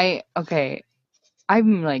 Okay.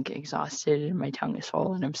 I'm like exhausted and my tongue is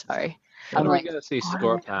swollen. I'm sorry. When I'm are we like, gonna see oh,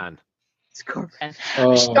 Scorpion? Scorpion.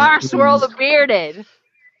 Um, Star Swirl the Bearded.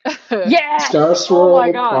 Yes. Star Oh Swirl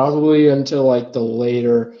my gosh. probably until like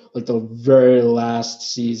the very last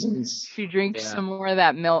seasons. She drinks Yeah. some more of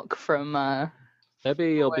that milk from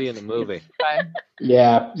Maybe he'll be in the movie.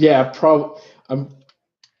 Yeah, probably. Probably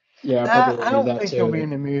I don't that think too. he'll be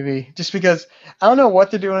in the movie, just because I don't know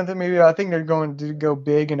what they're doing with the movie. But I think they're going to go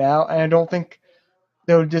big and out, and I don't think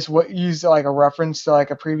they'll just use like a reference to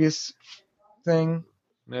like a previous thing.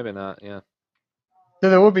 Maybe not. Yeah. So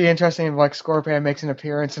it would be interesting if like Scorpion makes an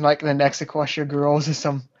appearance in like the next Equestria Girls as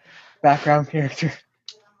some background character.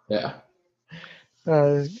 Yeah.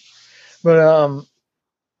 Uh,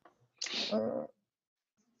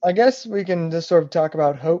 I guess we can just sort of talk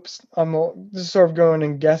about hopes. Just sort of going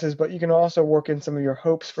in guesses, but you can also work in some of your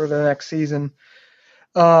hopes for the next season.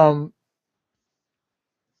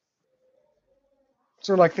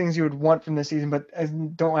 Sort of like things you would want from the season, but I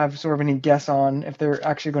don't have sort of any guess on if they're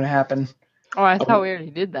actually going to happen. Oh, I thought we already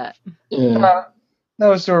did that. Yeah. That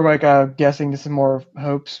was sort of like guessing. This is more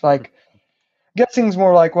hopes. Like guessing's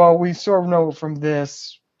more like, well, we sort of know from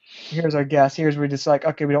this. Here's our guess. Here's where we just like,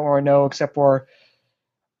 okay, we don't really know except for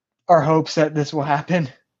our hopes that this will happen.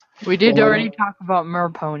 We did Well, already talk about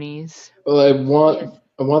merponies. Well,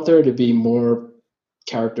 I want there to be more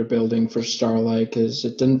character building for Starlight because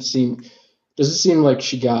it doesn't seem like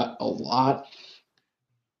she got a lot.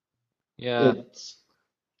 Yeah.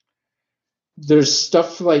 There's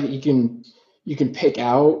stuff like you can pick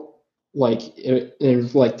out like in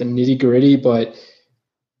like the nitty gritty, but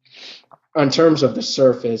in terms of the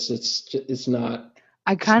surface, it's not.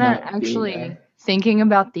 I kind of not being actually there. thinking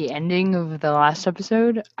about the ending of the last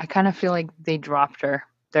episode. I kind of feel like they dropped her.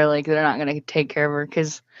 They're not going to take care of her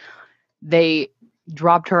because they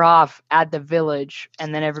dropped her off at the village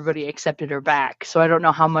and then everybody accepted her back. So I don't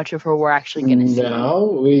know how much of her we're actually going to see.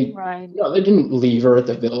 No, Right. no, they didn't leave her at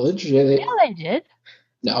the village. Yeah, they did.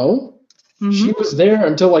 No, Mhm. she was there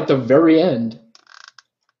until like the very end.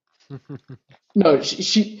 No,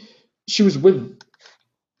 she was with,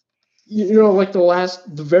 like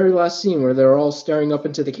the very last scene where they're all staring up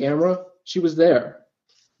into the camera. She was there.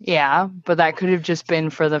 Yeah, but that could have just been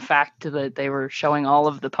for the fact that they were showing all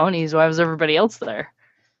of the ponies. Why was everybody else there?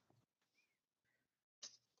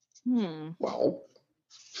 Well,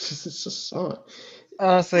 it's a song.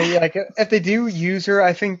 Honestly, like if they do use her,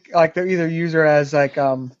 I think like they'll either use her as like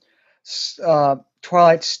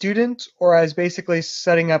Twilight student or as basically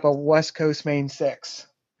setting up a West Coast main six.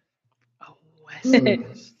 Oh, West.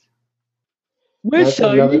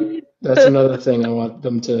 That's another thing I want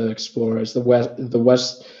them to explore is the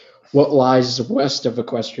west, what lies west of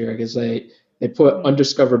Equestria, because they put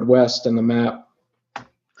undiscovered west on the map.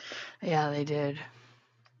 Yeah, they did.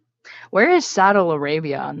 Where is Saddle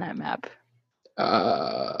Arabia on that map?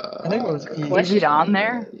 I think it was Is it on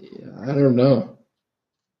there? I don't know.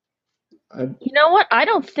 You know what? I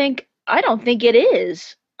don't think it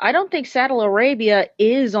is. I don't think Saddle Arabia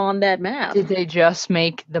is on that map. Did they just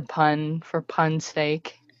make the pun for pun's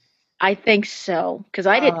sake? I think so, because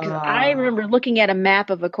I remember looking at a map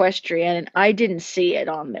of Equestria and I didn't see it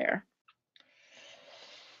on there.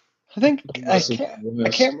 I think I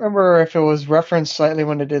can't remember if it was referenced slightly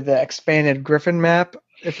when they did the expanded Griffin map.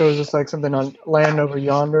 If it was just like something on land over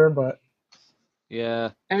yonder, but Yeah.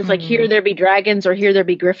 And it's like here there be dragons or here there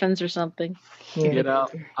be griffins or something. yeah. You know,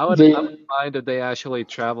 I wouldn't mind if they actually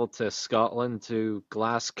traveled to Scotland to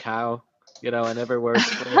Glasgow, and everywhere's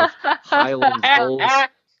full of Highland holes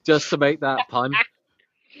just to make that pun.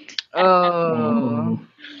 Oh.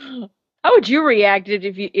 How would you react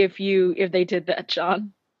if they did that,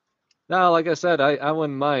 John? No, like I said, I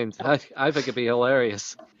wouldn't mind. I think it'd be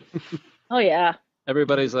hilarious. Oh yeah.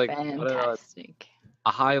 Everybody's like, what are Fantastic.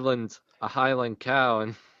 a Highland cow,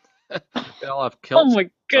 and they all have kilts. Oh my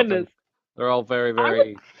goodness. They're all very,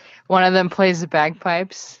 very. One of them plays the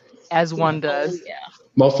bagpipes, as one does. Oh, yeah.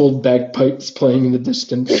 Muffled bagpipes playing in the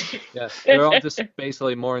distance. Yeah, they're all just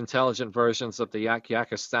basically more intelligent versions of the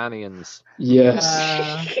Yakistanians. Yes.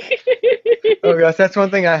 Oh gosh, that's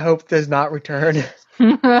one thing I hope does not return.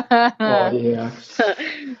 Oh yeah.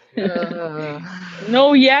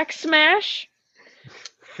 No yak smash.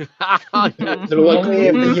 They're like, Only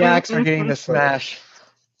if the yaks are getting the smash.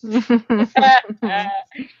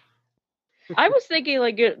 I was thinking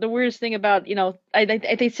like the weirdest thing about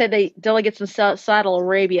they said they delegates from Saudi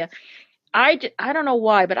Arabia. I don't know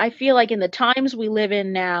why, but I feel like in the times we live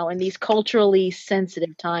in now, in these culturally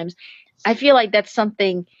sensitive times, I feel like that's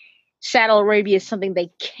something Saudi Arabia is something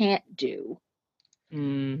they can't do.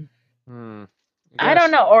 Mm. I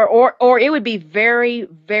don't know, or it would be very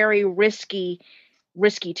very risky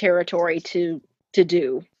territory to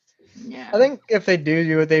do. Yeah. I think if they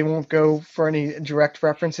do it, they won't go for any direct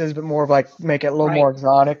references, but more of like make it a little Right. more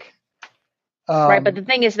exotic. Right, but the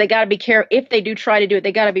thing is, they got to be careful. If they do try to do it,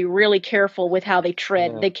 they got to be really careful with how they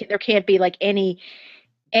tread. Yeah. There can't be like anything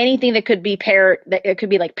that could be that it could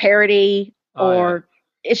be like parody or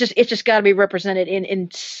it's just got to be represented in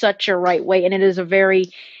such a right way, and it is a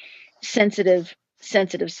very sensitive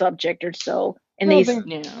subject or so in these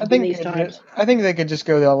times. I think they could just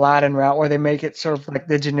go the Aladdin route where they make it sort of like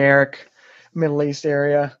the generic Middle East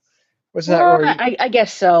area. Was that Well, where I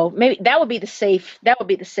guess so. Maybe that would be the safe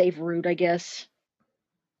route, I guess.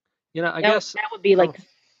 I guess that would be like.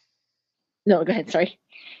 No, go ahead. Sorry.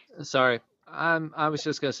 Sorry. I was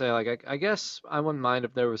just gonna say, like, I guess I wouldn't mind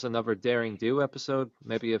if there was another Daring Do episode.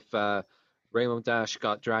 Maybe if Rainbow Dash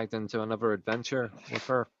got dragged into another adventure with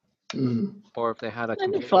her, or if they had a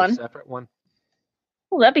completely separate one.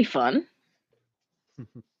 Well, that'd be fun.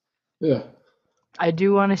 Yeah. I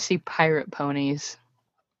do want to see pirate ponies.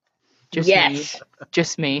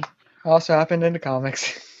 Just me. Also happened in the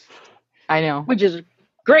comics. I know. Which is a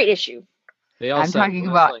great issue. I'm talking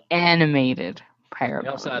about animated pirate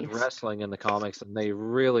ponies. They also had wrestling in the comics, and they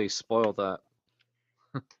really spoiled that.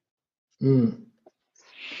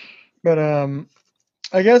 But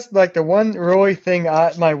I guess like the one really thing,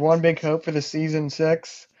 my one big hope for the season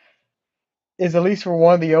 6 is at least for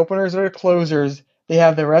one of the openers or closers, they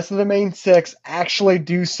have the rest of the main 6 actually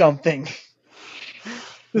do something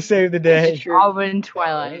to save the day. Alvin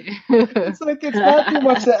Twilight. It's like it's not too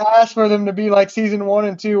much to ask for them to be like season 1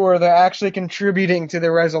 and 2 where they're actually contributing to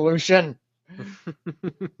the resolution.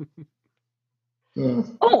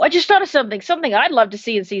 Oh, I just thought of something. Something I'd love to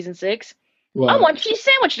see in season 6. What? I want Cheese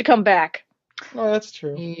Sandwich to come back. Oh, that's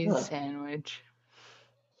true. Cheese Sandwich.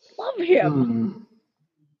 Love him.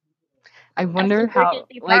 I wonder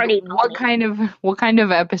what kind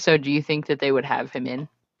of episode do you think that they would have him in?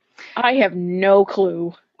 I have no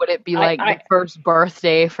clue. Would it be like the first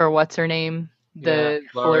birthday for what's her name? The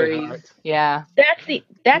Flurry. Yeah.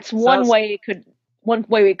 That's one way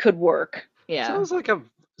it could work. Yeah. Sounds like a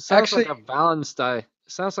Valentine's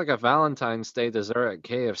Day dessert at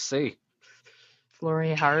KFC.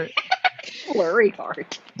 Flurry Heart. Flurry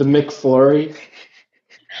Heart. The McFlurry.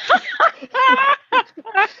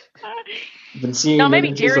 Been seeing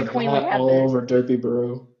maybe Dairy Queen would have all over Derpy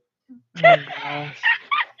Brew. Oh my gosh.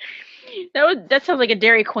 That sounds like a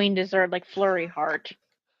Dairy Queen dessert, like Flurry Heart.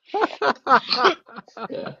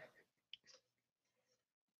 Yeah.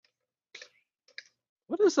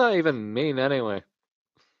 What does that even mean anyway?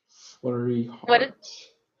 Flurry Heart. What is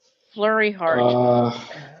Flurry Heart?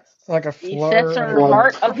 Like a He sets her flurry.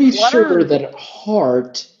 heart I'm pretty aflutter. sure that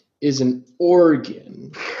heart is an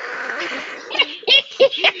organ.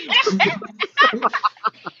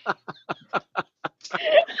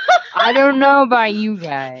 I don't know about you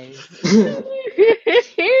guys.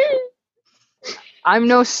 I'm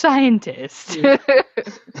no scientist. And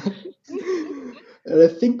I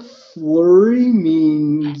think flurry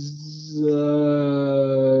means I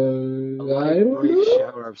don't Brief know.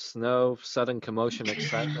 shower of snow, sudden commotion,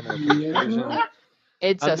 excitement, or confusion.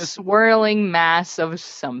 It's a swirling mass of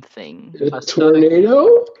something A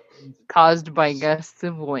tornado? caused by gusts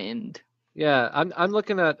of wind. Yeah, I'm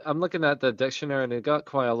looking at the dictionary, and it got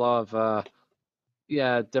quite a lot of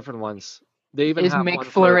different ones. They even Is have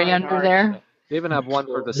McFlurry one under there? They even have one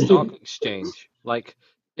for the stock exchange. Like,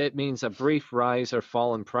 it means a brief rise or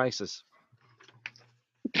fall in prices.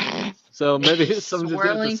 So maybe it's something to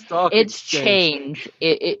do with the stock It's exchange.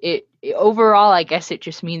 change. It overall, I guess it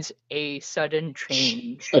just means a sudden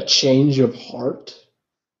change. A change of heart?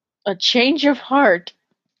 A change of heart.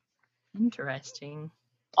 Interesting.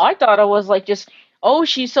 I thought it was like just, oh,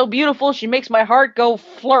 she's so beautiful, she makes my heart go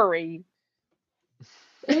flurry.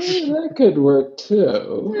 That could work too.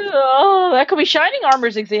 Oh, that could be Shining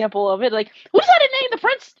Armor's example of it. Like, who decided to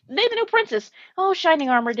name the new princess? Oh, Shining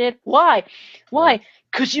Armor did. Why?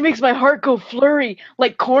 Because she makes my heart go flurry,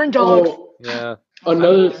 like corn dogs. Oh, Yeah.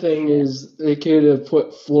 another thing is they could have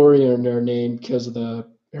put Flurry in their name because of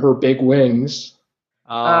her big wings.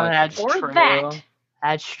 That's Or true. that.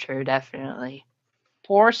 That's true, definitely.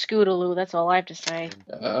 Poor Scootaloo. That's all I have to say.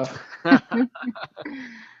 Uh,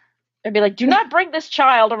 I'd be like, do not bring this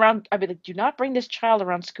child around. I'd be like, do not bring this child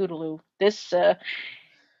around Scootaloo. This not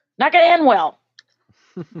gonna end well.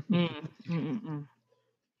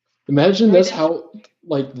 imagine that's how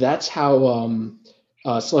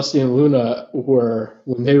Celestia and Luna were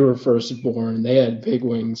when they were first born. They had big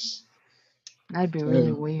wings. That'd be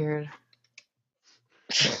really weird.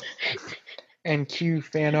 And cue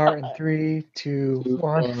fan art in 3, 2,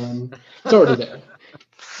 1. It's already there.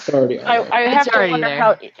 It's already on there. I have It's to already wonder there.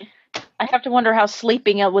 how. I have to wonder how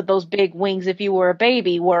sleeping out with those big wings, if you were a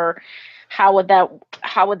baby, were. How would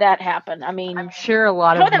that happen? I mean, I'm sure a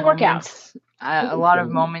lot how of would that work out? moments, a lot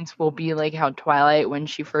of moments will be like how Twilight when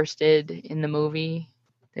she first did in the movie.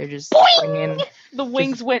 They're just swinging, The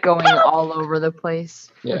wings just went going all over the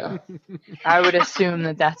place. Yeah. I would assume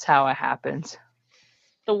that that's how it happens.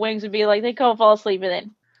 The wings would be like they go fall asleep and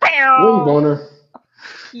then. Wing boner.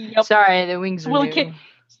 Yep. Sorry, the wings are Will the new. kid-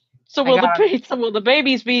 So I will got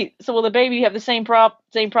the baby have the same problem?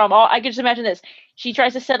 I can just imagine this. She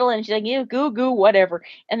tries to settle in. She's like, "Yeah, goo goo, whatever."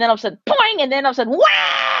 And then all of a sudden, boing! And then all of a sudden,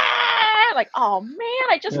 wah! Like, oh man,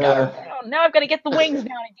 I just got her down. Now I've got to get the wings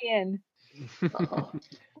down again. Uh-oh.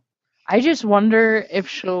 I just wonder if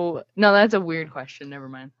she'll. No, that's a weird question. Never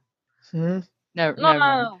mind. Hmm? Never mind.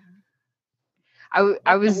 No.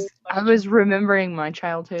 I was remembering my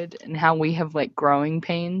childhood and how we have like growing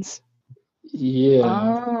pains. Yeah.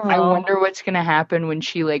 I wonder what's gonna happen when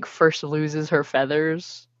she like first loses her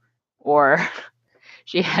feathers, or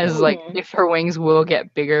she has like if her wings will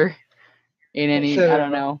get bigger in any. Instead I of-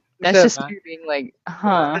 don't know. That's instead just of- me being like,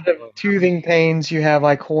 huh? Instead of toothing pains, you have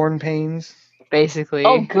like horn pains. Basically,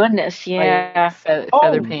 Oh goodness, yeah. like,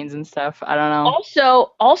 feather pains and stuff. I don't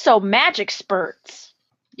know. Also magic spurts.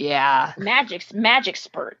 Yeah, Magic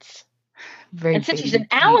spurts. very. And since she's baby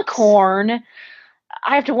an feet. alicorn,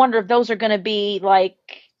 I have to wonder if those are going to be like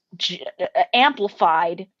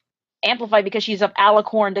amplified because she's of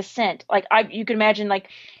alicorn descent. Like you can imagine, like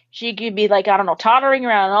she could be like, I don't know, tottering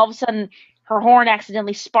around, and all of a sudden her horn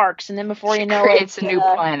accidentally sparks, and then before you know Creates it, a new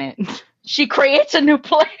planet. she creates a new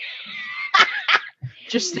planet.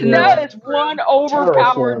 Just Yeah. That is one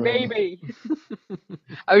overpowered Terraforming. baby.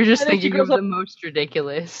 I was just And then she thinking goes of up- the most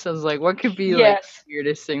ridiculous. I was like, what could be like Yes. the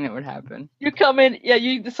weirdest thing that would happen? You come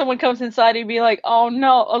in, someone comes inside and be like, oh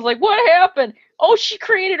no. I was like, what happened? Oh, she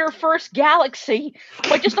created her first galaxy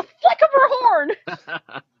by just a flick of her horn.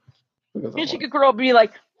 Look at And she that could grow up and be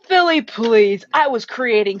like, Philly, please, I was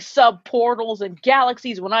creating sub-portals and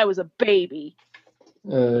galaxies when I was a baby.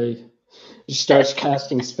 one. She starts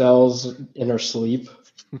casting spells in her sleep.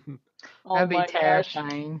 Oh That'd be my gosh.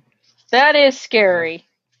 terrifying. That is scary.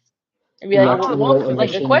 I'd be like, Nocturnal welcome,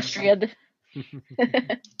 like emissions. Equestria.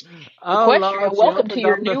 Oh, Equestria, Lord, welcome she to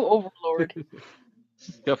your opened up new overlord.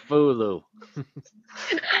 the Cthulhu.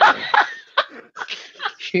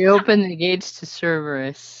 She opened the gates to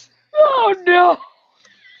Cerberus. Oh no.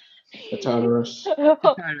 The Tartarus.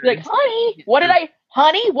 Like, honey, what did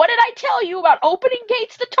I tell you about opening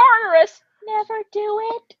gates to Tartarus? Never do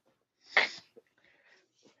it.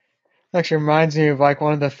 Actually reminds me of like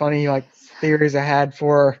one of the funny like theories I had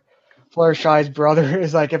for Fluttershy's brother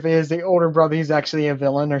is like if he is the older brother, he's actually a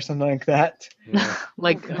villain or something like that. Yeah.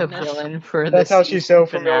 Like the goodness. villain for That's the how she's so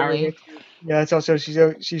season familiar finale. with. Yeah, that's also she's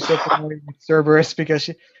so familiar with Cerberus because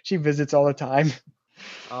she visits all the time.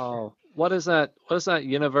 Oh, what is that? What is that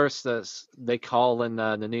universe that they call in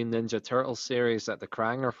the new Ninja Turtles series that the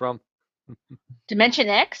Krang are from? Dimension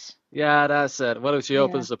X? Yeah, that's it. What if she Yeah.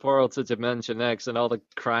 opens the portal to Dimension X and all the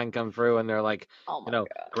Krang come through and they're like, Oh my you know,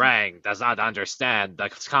 Krang does not understand the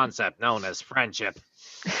concept known as friendship.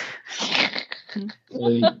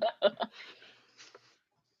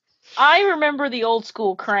 I remember the old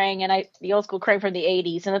school Krang the old school Krang from the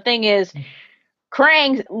 80s, and the thing is,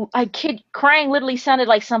 Krang literally sounded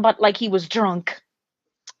like somebody like he was drunk.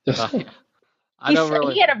 I don't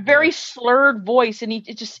really. He had a very slurred voice, and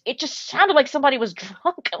it just sounded like somebody was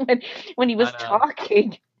drunk when he was I know.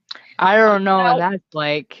 talking. I don't know Now- what that's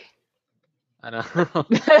like. I know.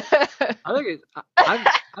 I think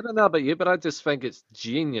I don't know about you, but I just think it's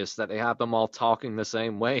genius that they have them all talking the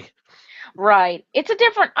same way. Right.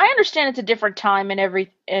 I understand it's a different time and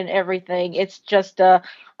everything. It's just I'm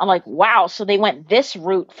like, wow, so they went this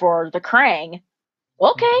route for the Krang.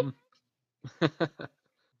 Okay,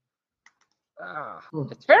 Ah,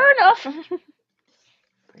 fair enough.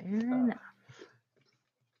 Fair enough.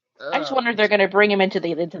 I just wonder if they're gonna bring him into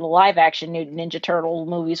the live action Ninja Turtle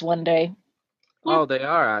movies one day. Oh, they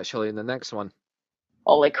are actually in the next one.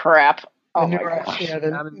 Holy crap. Oh The my newer, gosh. yeah,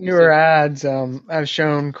 the Haven't you newer seen- ads have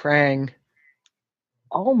shown Krang.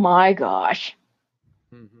 Oh my gosh.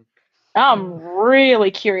 I'm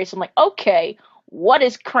really curious. I'm like, okay, what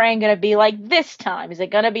is Krang gonna be like this time? Is it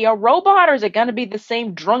gonna be a robot or is it gonna be the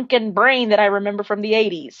same drunken brain that I remember from the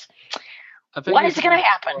 80s? I think What he's is gonna a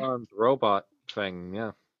happen? four-armed robot thing,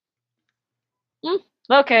 yeah.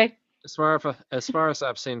 Okay. As far as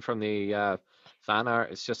I've seen from the fan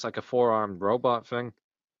art, it's just like a four-armed robot thing.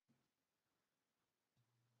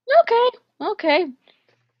 Okay.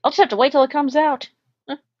 I'll just have to wait till it comes out.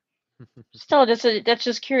 Still, that's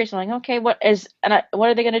just curious. I'm like, okay, what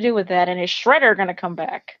are they gonna do with that? And is Shredder gonna come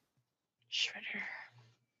back? Shredder.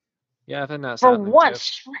 Yeah, I think that's For happening too.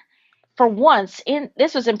 once,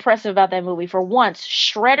 this was impressive about that movie. For once,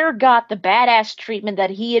 Shredder got the badass treatment that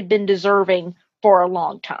he had been deserving for a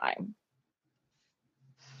long time.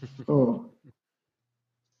 Oh.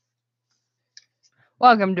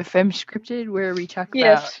 Welcome to FimScripted, where we talk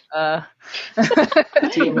Yes. about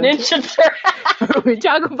Ninja Turtle. we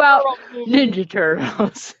talk about Ninja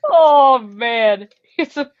Turtles. Oh man,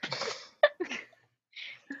 it's a.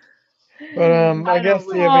 But I guess,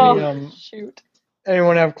 do you have any shoot.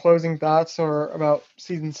 anyone have closing thoughts or about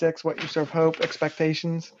season 6? What you sort of hope,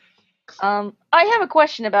 expectations? I have a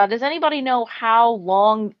question about. Does anybody know how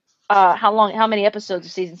many episodes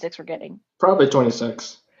of season 6 we're getting? Probably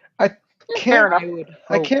 26. Fair Can't enough.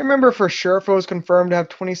 I can't remember for sure if it was confirmed to have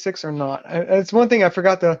 26 or not. It's one thing I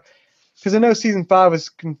forgot to, because I know season 5 was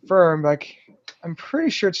confirmed. Like, I'm pretty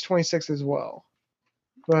sure it's 26 as well.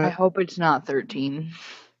 I But hope it's not 13.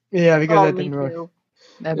 yeah, because Oh, that me didn't really. too.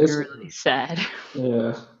 That'd be It's- really sad.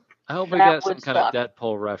 Yeah. I hope we That get some would kind of suck.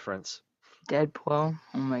 Deadpool reference. Deadpool.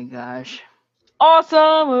 Oh my gosh.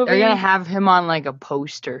 Awesome movie. They're gonna have him on like a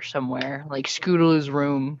poster somewhere, like Scootaloo's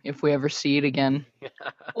room, if we ever see it again.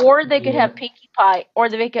 Or they could Yeah. have Pinkie Pie, or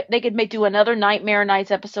they could do another Nightmare Nights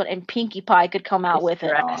episode, and Pinkie Pie could come out with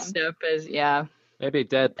it on. Dressed up as Maybe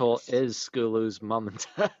Deadpool is Scootaloo's mum and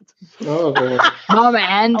dad. Oh boy. Mom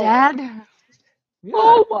and Dad. Yeah.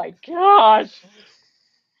 Oh my gosh,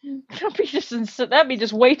 that'd be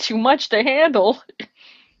just way too much to handle.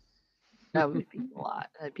 That would be a lot.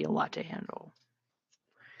 That'd be a lot to handle.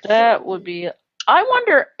 That would be. I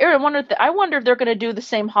wonder if they're gonna do the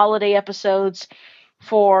same holiday episodes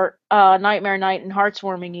for Nightmare Night and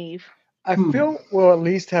Heartswarming Eve. I feel we'll at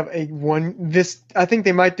least have I think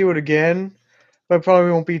they might do it again, but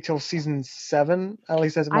probably won't be till season 7. At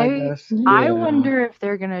least that's my guess. I Yeah. wonder if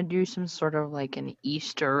they're gonna do some sort of like an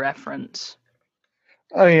Easter reference.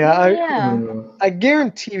 Oh yeah, Yeah. I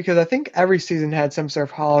guarantee, because I think every season had some sort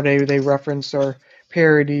of holiday they referenced or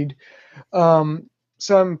parodied.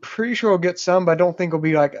 So I'm pretty sure we'll get some, but I don't think it'll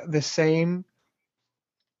be like the same.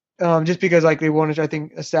 Just because like they wanted to, I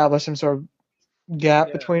think, establish some sort of gap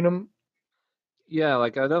Yeah. between them. Yeah,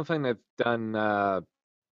 like I don't think they've done I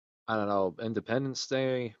don't know, Independence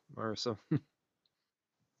Day or something.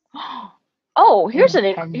 Oh, here's an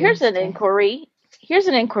Independence Day. inquiry. Here's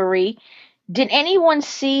an inquiry. Did anyone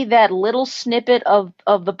see that little snippet of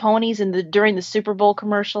the ponies during the Super Bowl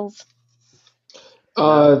commercials?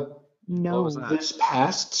 What No. was that? This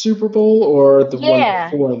past Super Bowl or the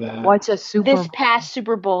Yeah. one before that? What's a Super This past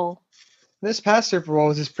Super Bowl. This past Super Bowl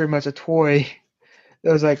was just pretty much a toy.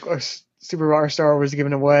 That was like a Super Bowl Star was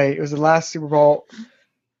given away. It was the last Super Bowl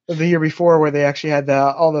of the year before where they actually had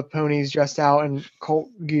all the ponies dressed out in cult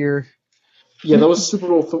gear. Yeah, that was Super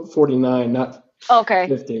Bowl 49, not Okay.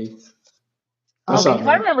 50. Okay. Because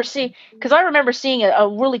I remember seeing a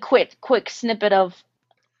really quick snippet of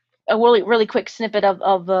really quick snippet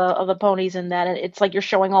of the ponies, and that it's like you're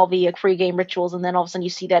showing all the pre-game rituals, and then all of a sudden you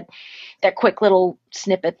see that quick little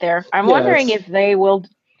snippet there. I'm Yeah, wondering it's- if they will.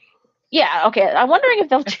 Yeah. Okay. I'm wondering if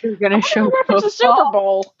they'll. They're gonna show reference the football? Super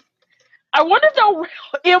Bowl. I wonder if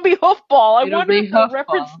it'll be hoofball. I It'll wonder be if they'll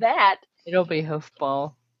reference hoofball. that. It'll be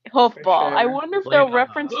hoofball. Hoofball. I sure. wonder if Blame they'll it on the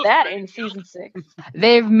reference hoof, that baby. in season 6.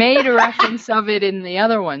 They've made a reference of it in the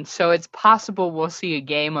other one, so it's possible we'll see a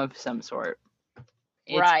game of some sort.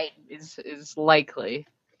 Right. Is likely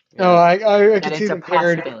Oh, I that could see it's a them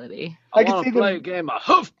parody. possibility. I I could want see to play a them. game of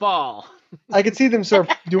hoofball. I could see them sort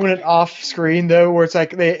of doing it off screen though, where it's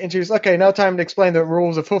like they introduce, okay, now time to explain the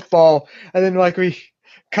rules of football, and then like we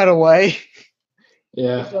cut away.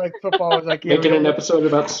 Yeah. So, like football was like Making an episode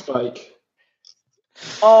about Spike.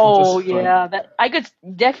 Oh Just fun. yeah, that I could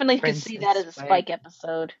definitely Princess see that as a Spike. Spike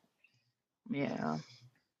episode. Yeah.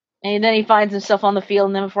 And then he finds himself on the field,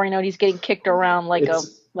 and then before you know it, he's getting kicked around like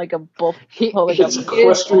It's- a bull. He, Oh, like he It's is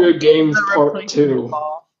Equestria Games the Part replacement 2.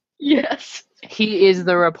 ball. Yes. He is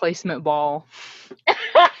the replacement ball.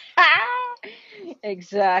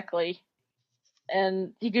 Exactly.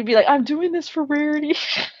 And he could be like, "I'm doing this for Rarity."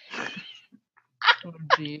 Oh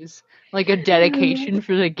jeez. Like a dedication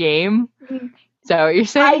for the game. Is that what you're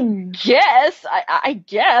saying? I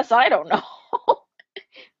guess. I don't know.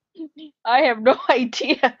 I have no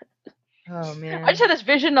idea. Oh man. I just had this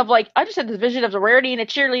vision of the Rarity in a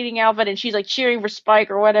cheerleading outfit, and she's like cheering for Spike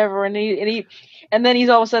or whatever, and then he's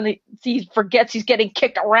all of a sudden he forgets he's getting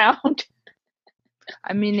kicked around.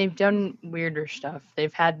 I mean, they've done weirder stuff.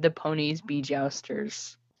 They've had the ponies be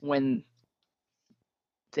jousters when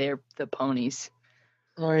they're the ponies.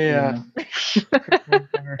 Oh yeah.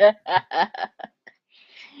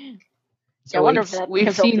 I wonder if we've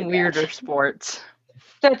that seen weirder sports.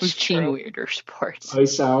 That's We've true. seen weirder sports.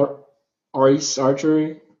 Ice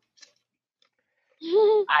archery.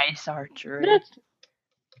 Ice archery.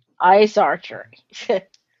 Ice archery.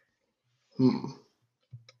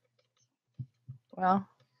 Well,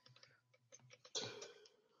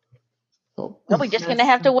 Oh, we're just gonna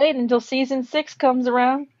have to wait until season 6 comes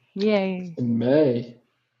around. yay. in May.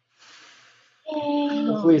 Yay.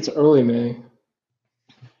 Hopefully it's early May.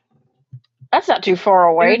 That's not too far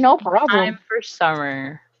away. No problem. Time for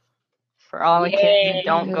summer. For all the kids that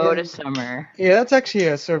don't go to summer. Yeah, that's actually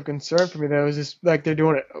a sort of concern for me though. Is just like they're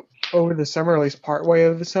doing it over the summer, at least part way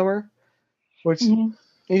of the summer, which is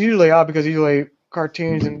usually odd because usually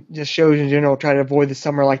cartoons and just shows in general try to avoid the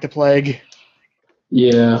summer like the plague.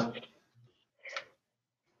 Yeah.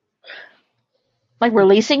 Like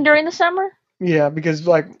releasing during the summer? Yeah, because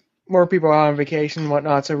like more people are on vacation and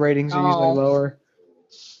whatnot, so ratings are usually lower.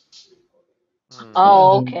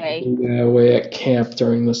 Oh, okay. Yeah, away at camp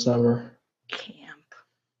during the summer. Camp.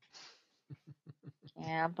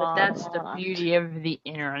 But that's the beauty of the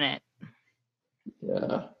internet.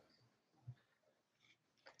 Yeah.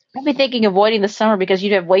 I'd be thinking avoiding the summer because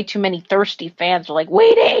you'd have way too many thirsty fans who are like,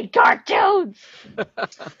 we need cartoons!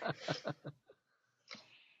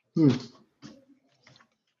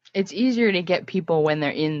 It's easier to get people when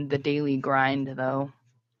they're in the daily grind, though.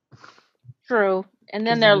 True. And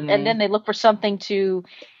then they look for something to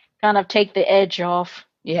kind of take the edge off.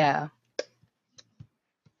 Yeah.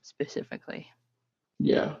 Specifically.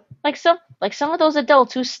 Yeah. Like some of those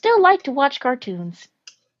adults who still like to watch cartoons.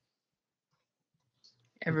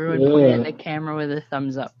 Everyone point at the camera with a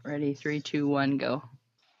thumbs up. Ready? 3, 2, 1, go.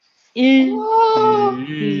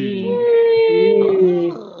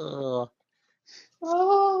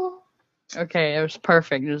 Okay, it was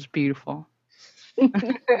perfect. It was beautiful.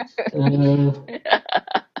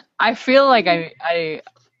 I feel like I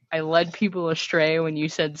led people astray when you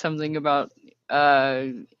said something about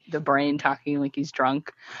the brain talking like he's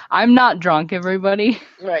drunk. I'm not drunk, everybody.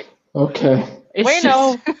 Right. Okay. We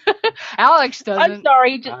know. Alex doesn't. I'm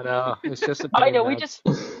sorry. I know. It's just a I know.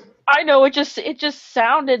 I know. It just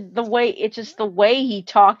sounded the way he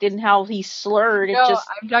talked and how he slurred. No,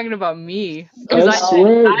 I'm talking about me. I don't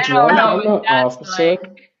know I'm what an that's officer.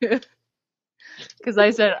 like. Because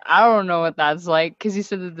I said I don't know what that's like. Because he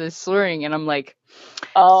said that there's slurring, and I'm like,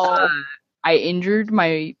 oh, I injured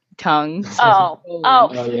my tongue.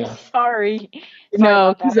 Yeah. Sorry.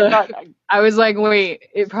 No, because I was like, wait,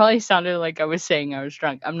 it probably sounded like I was saying I was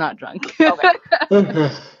drunk. I'm not drunk.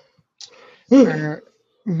 Okay.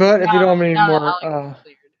 But if you don't have any more,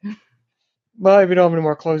 if you don't have any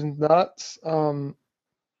more closing thoughts, you want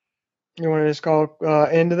to just call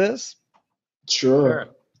end of this? Sure.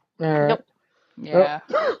 All right. Nope. Yeah.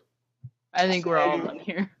 I think we're all done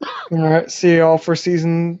here. All right. See you all for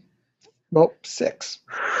season 6.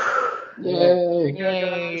 Yay.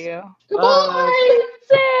 Yay. Goodbye.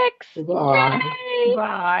 6. Goodbye. Yay.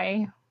 Bye.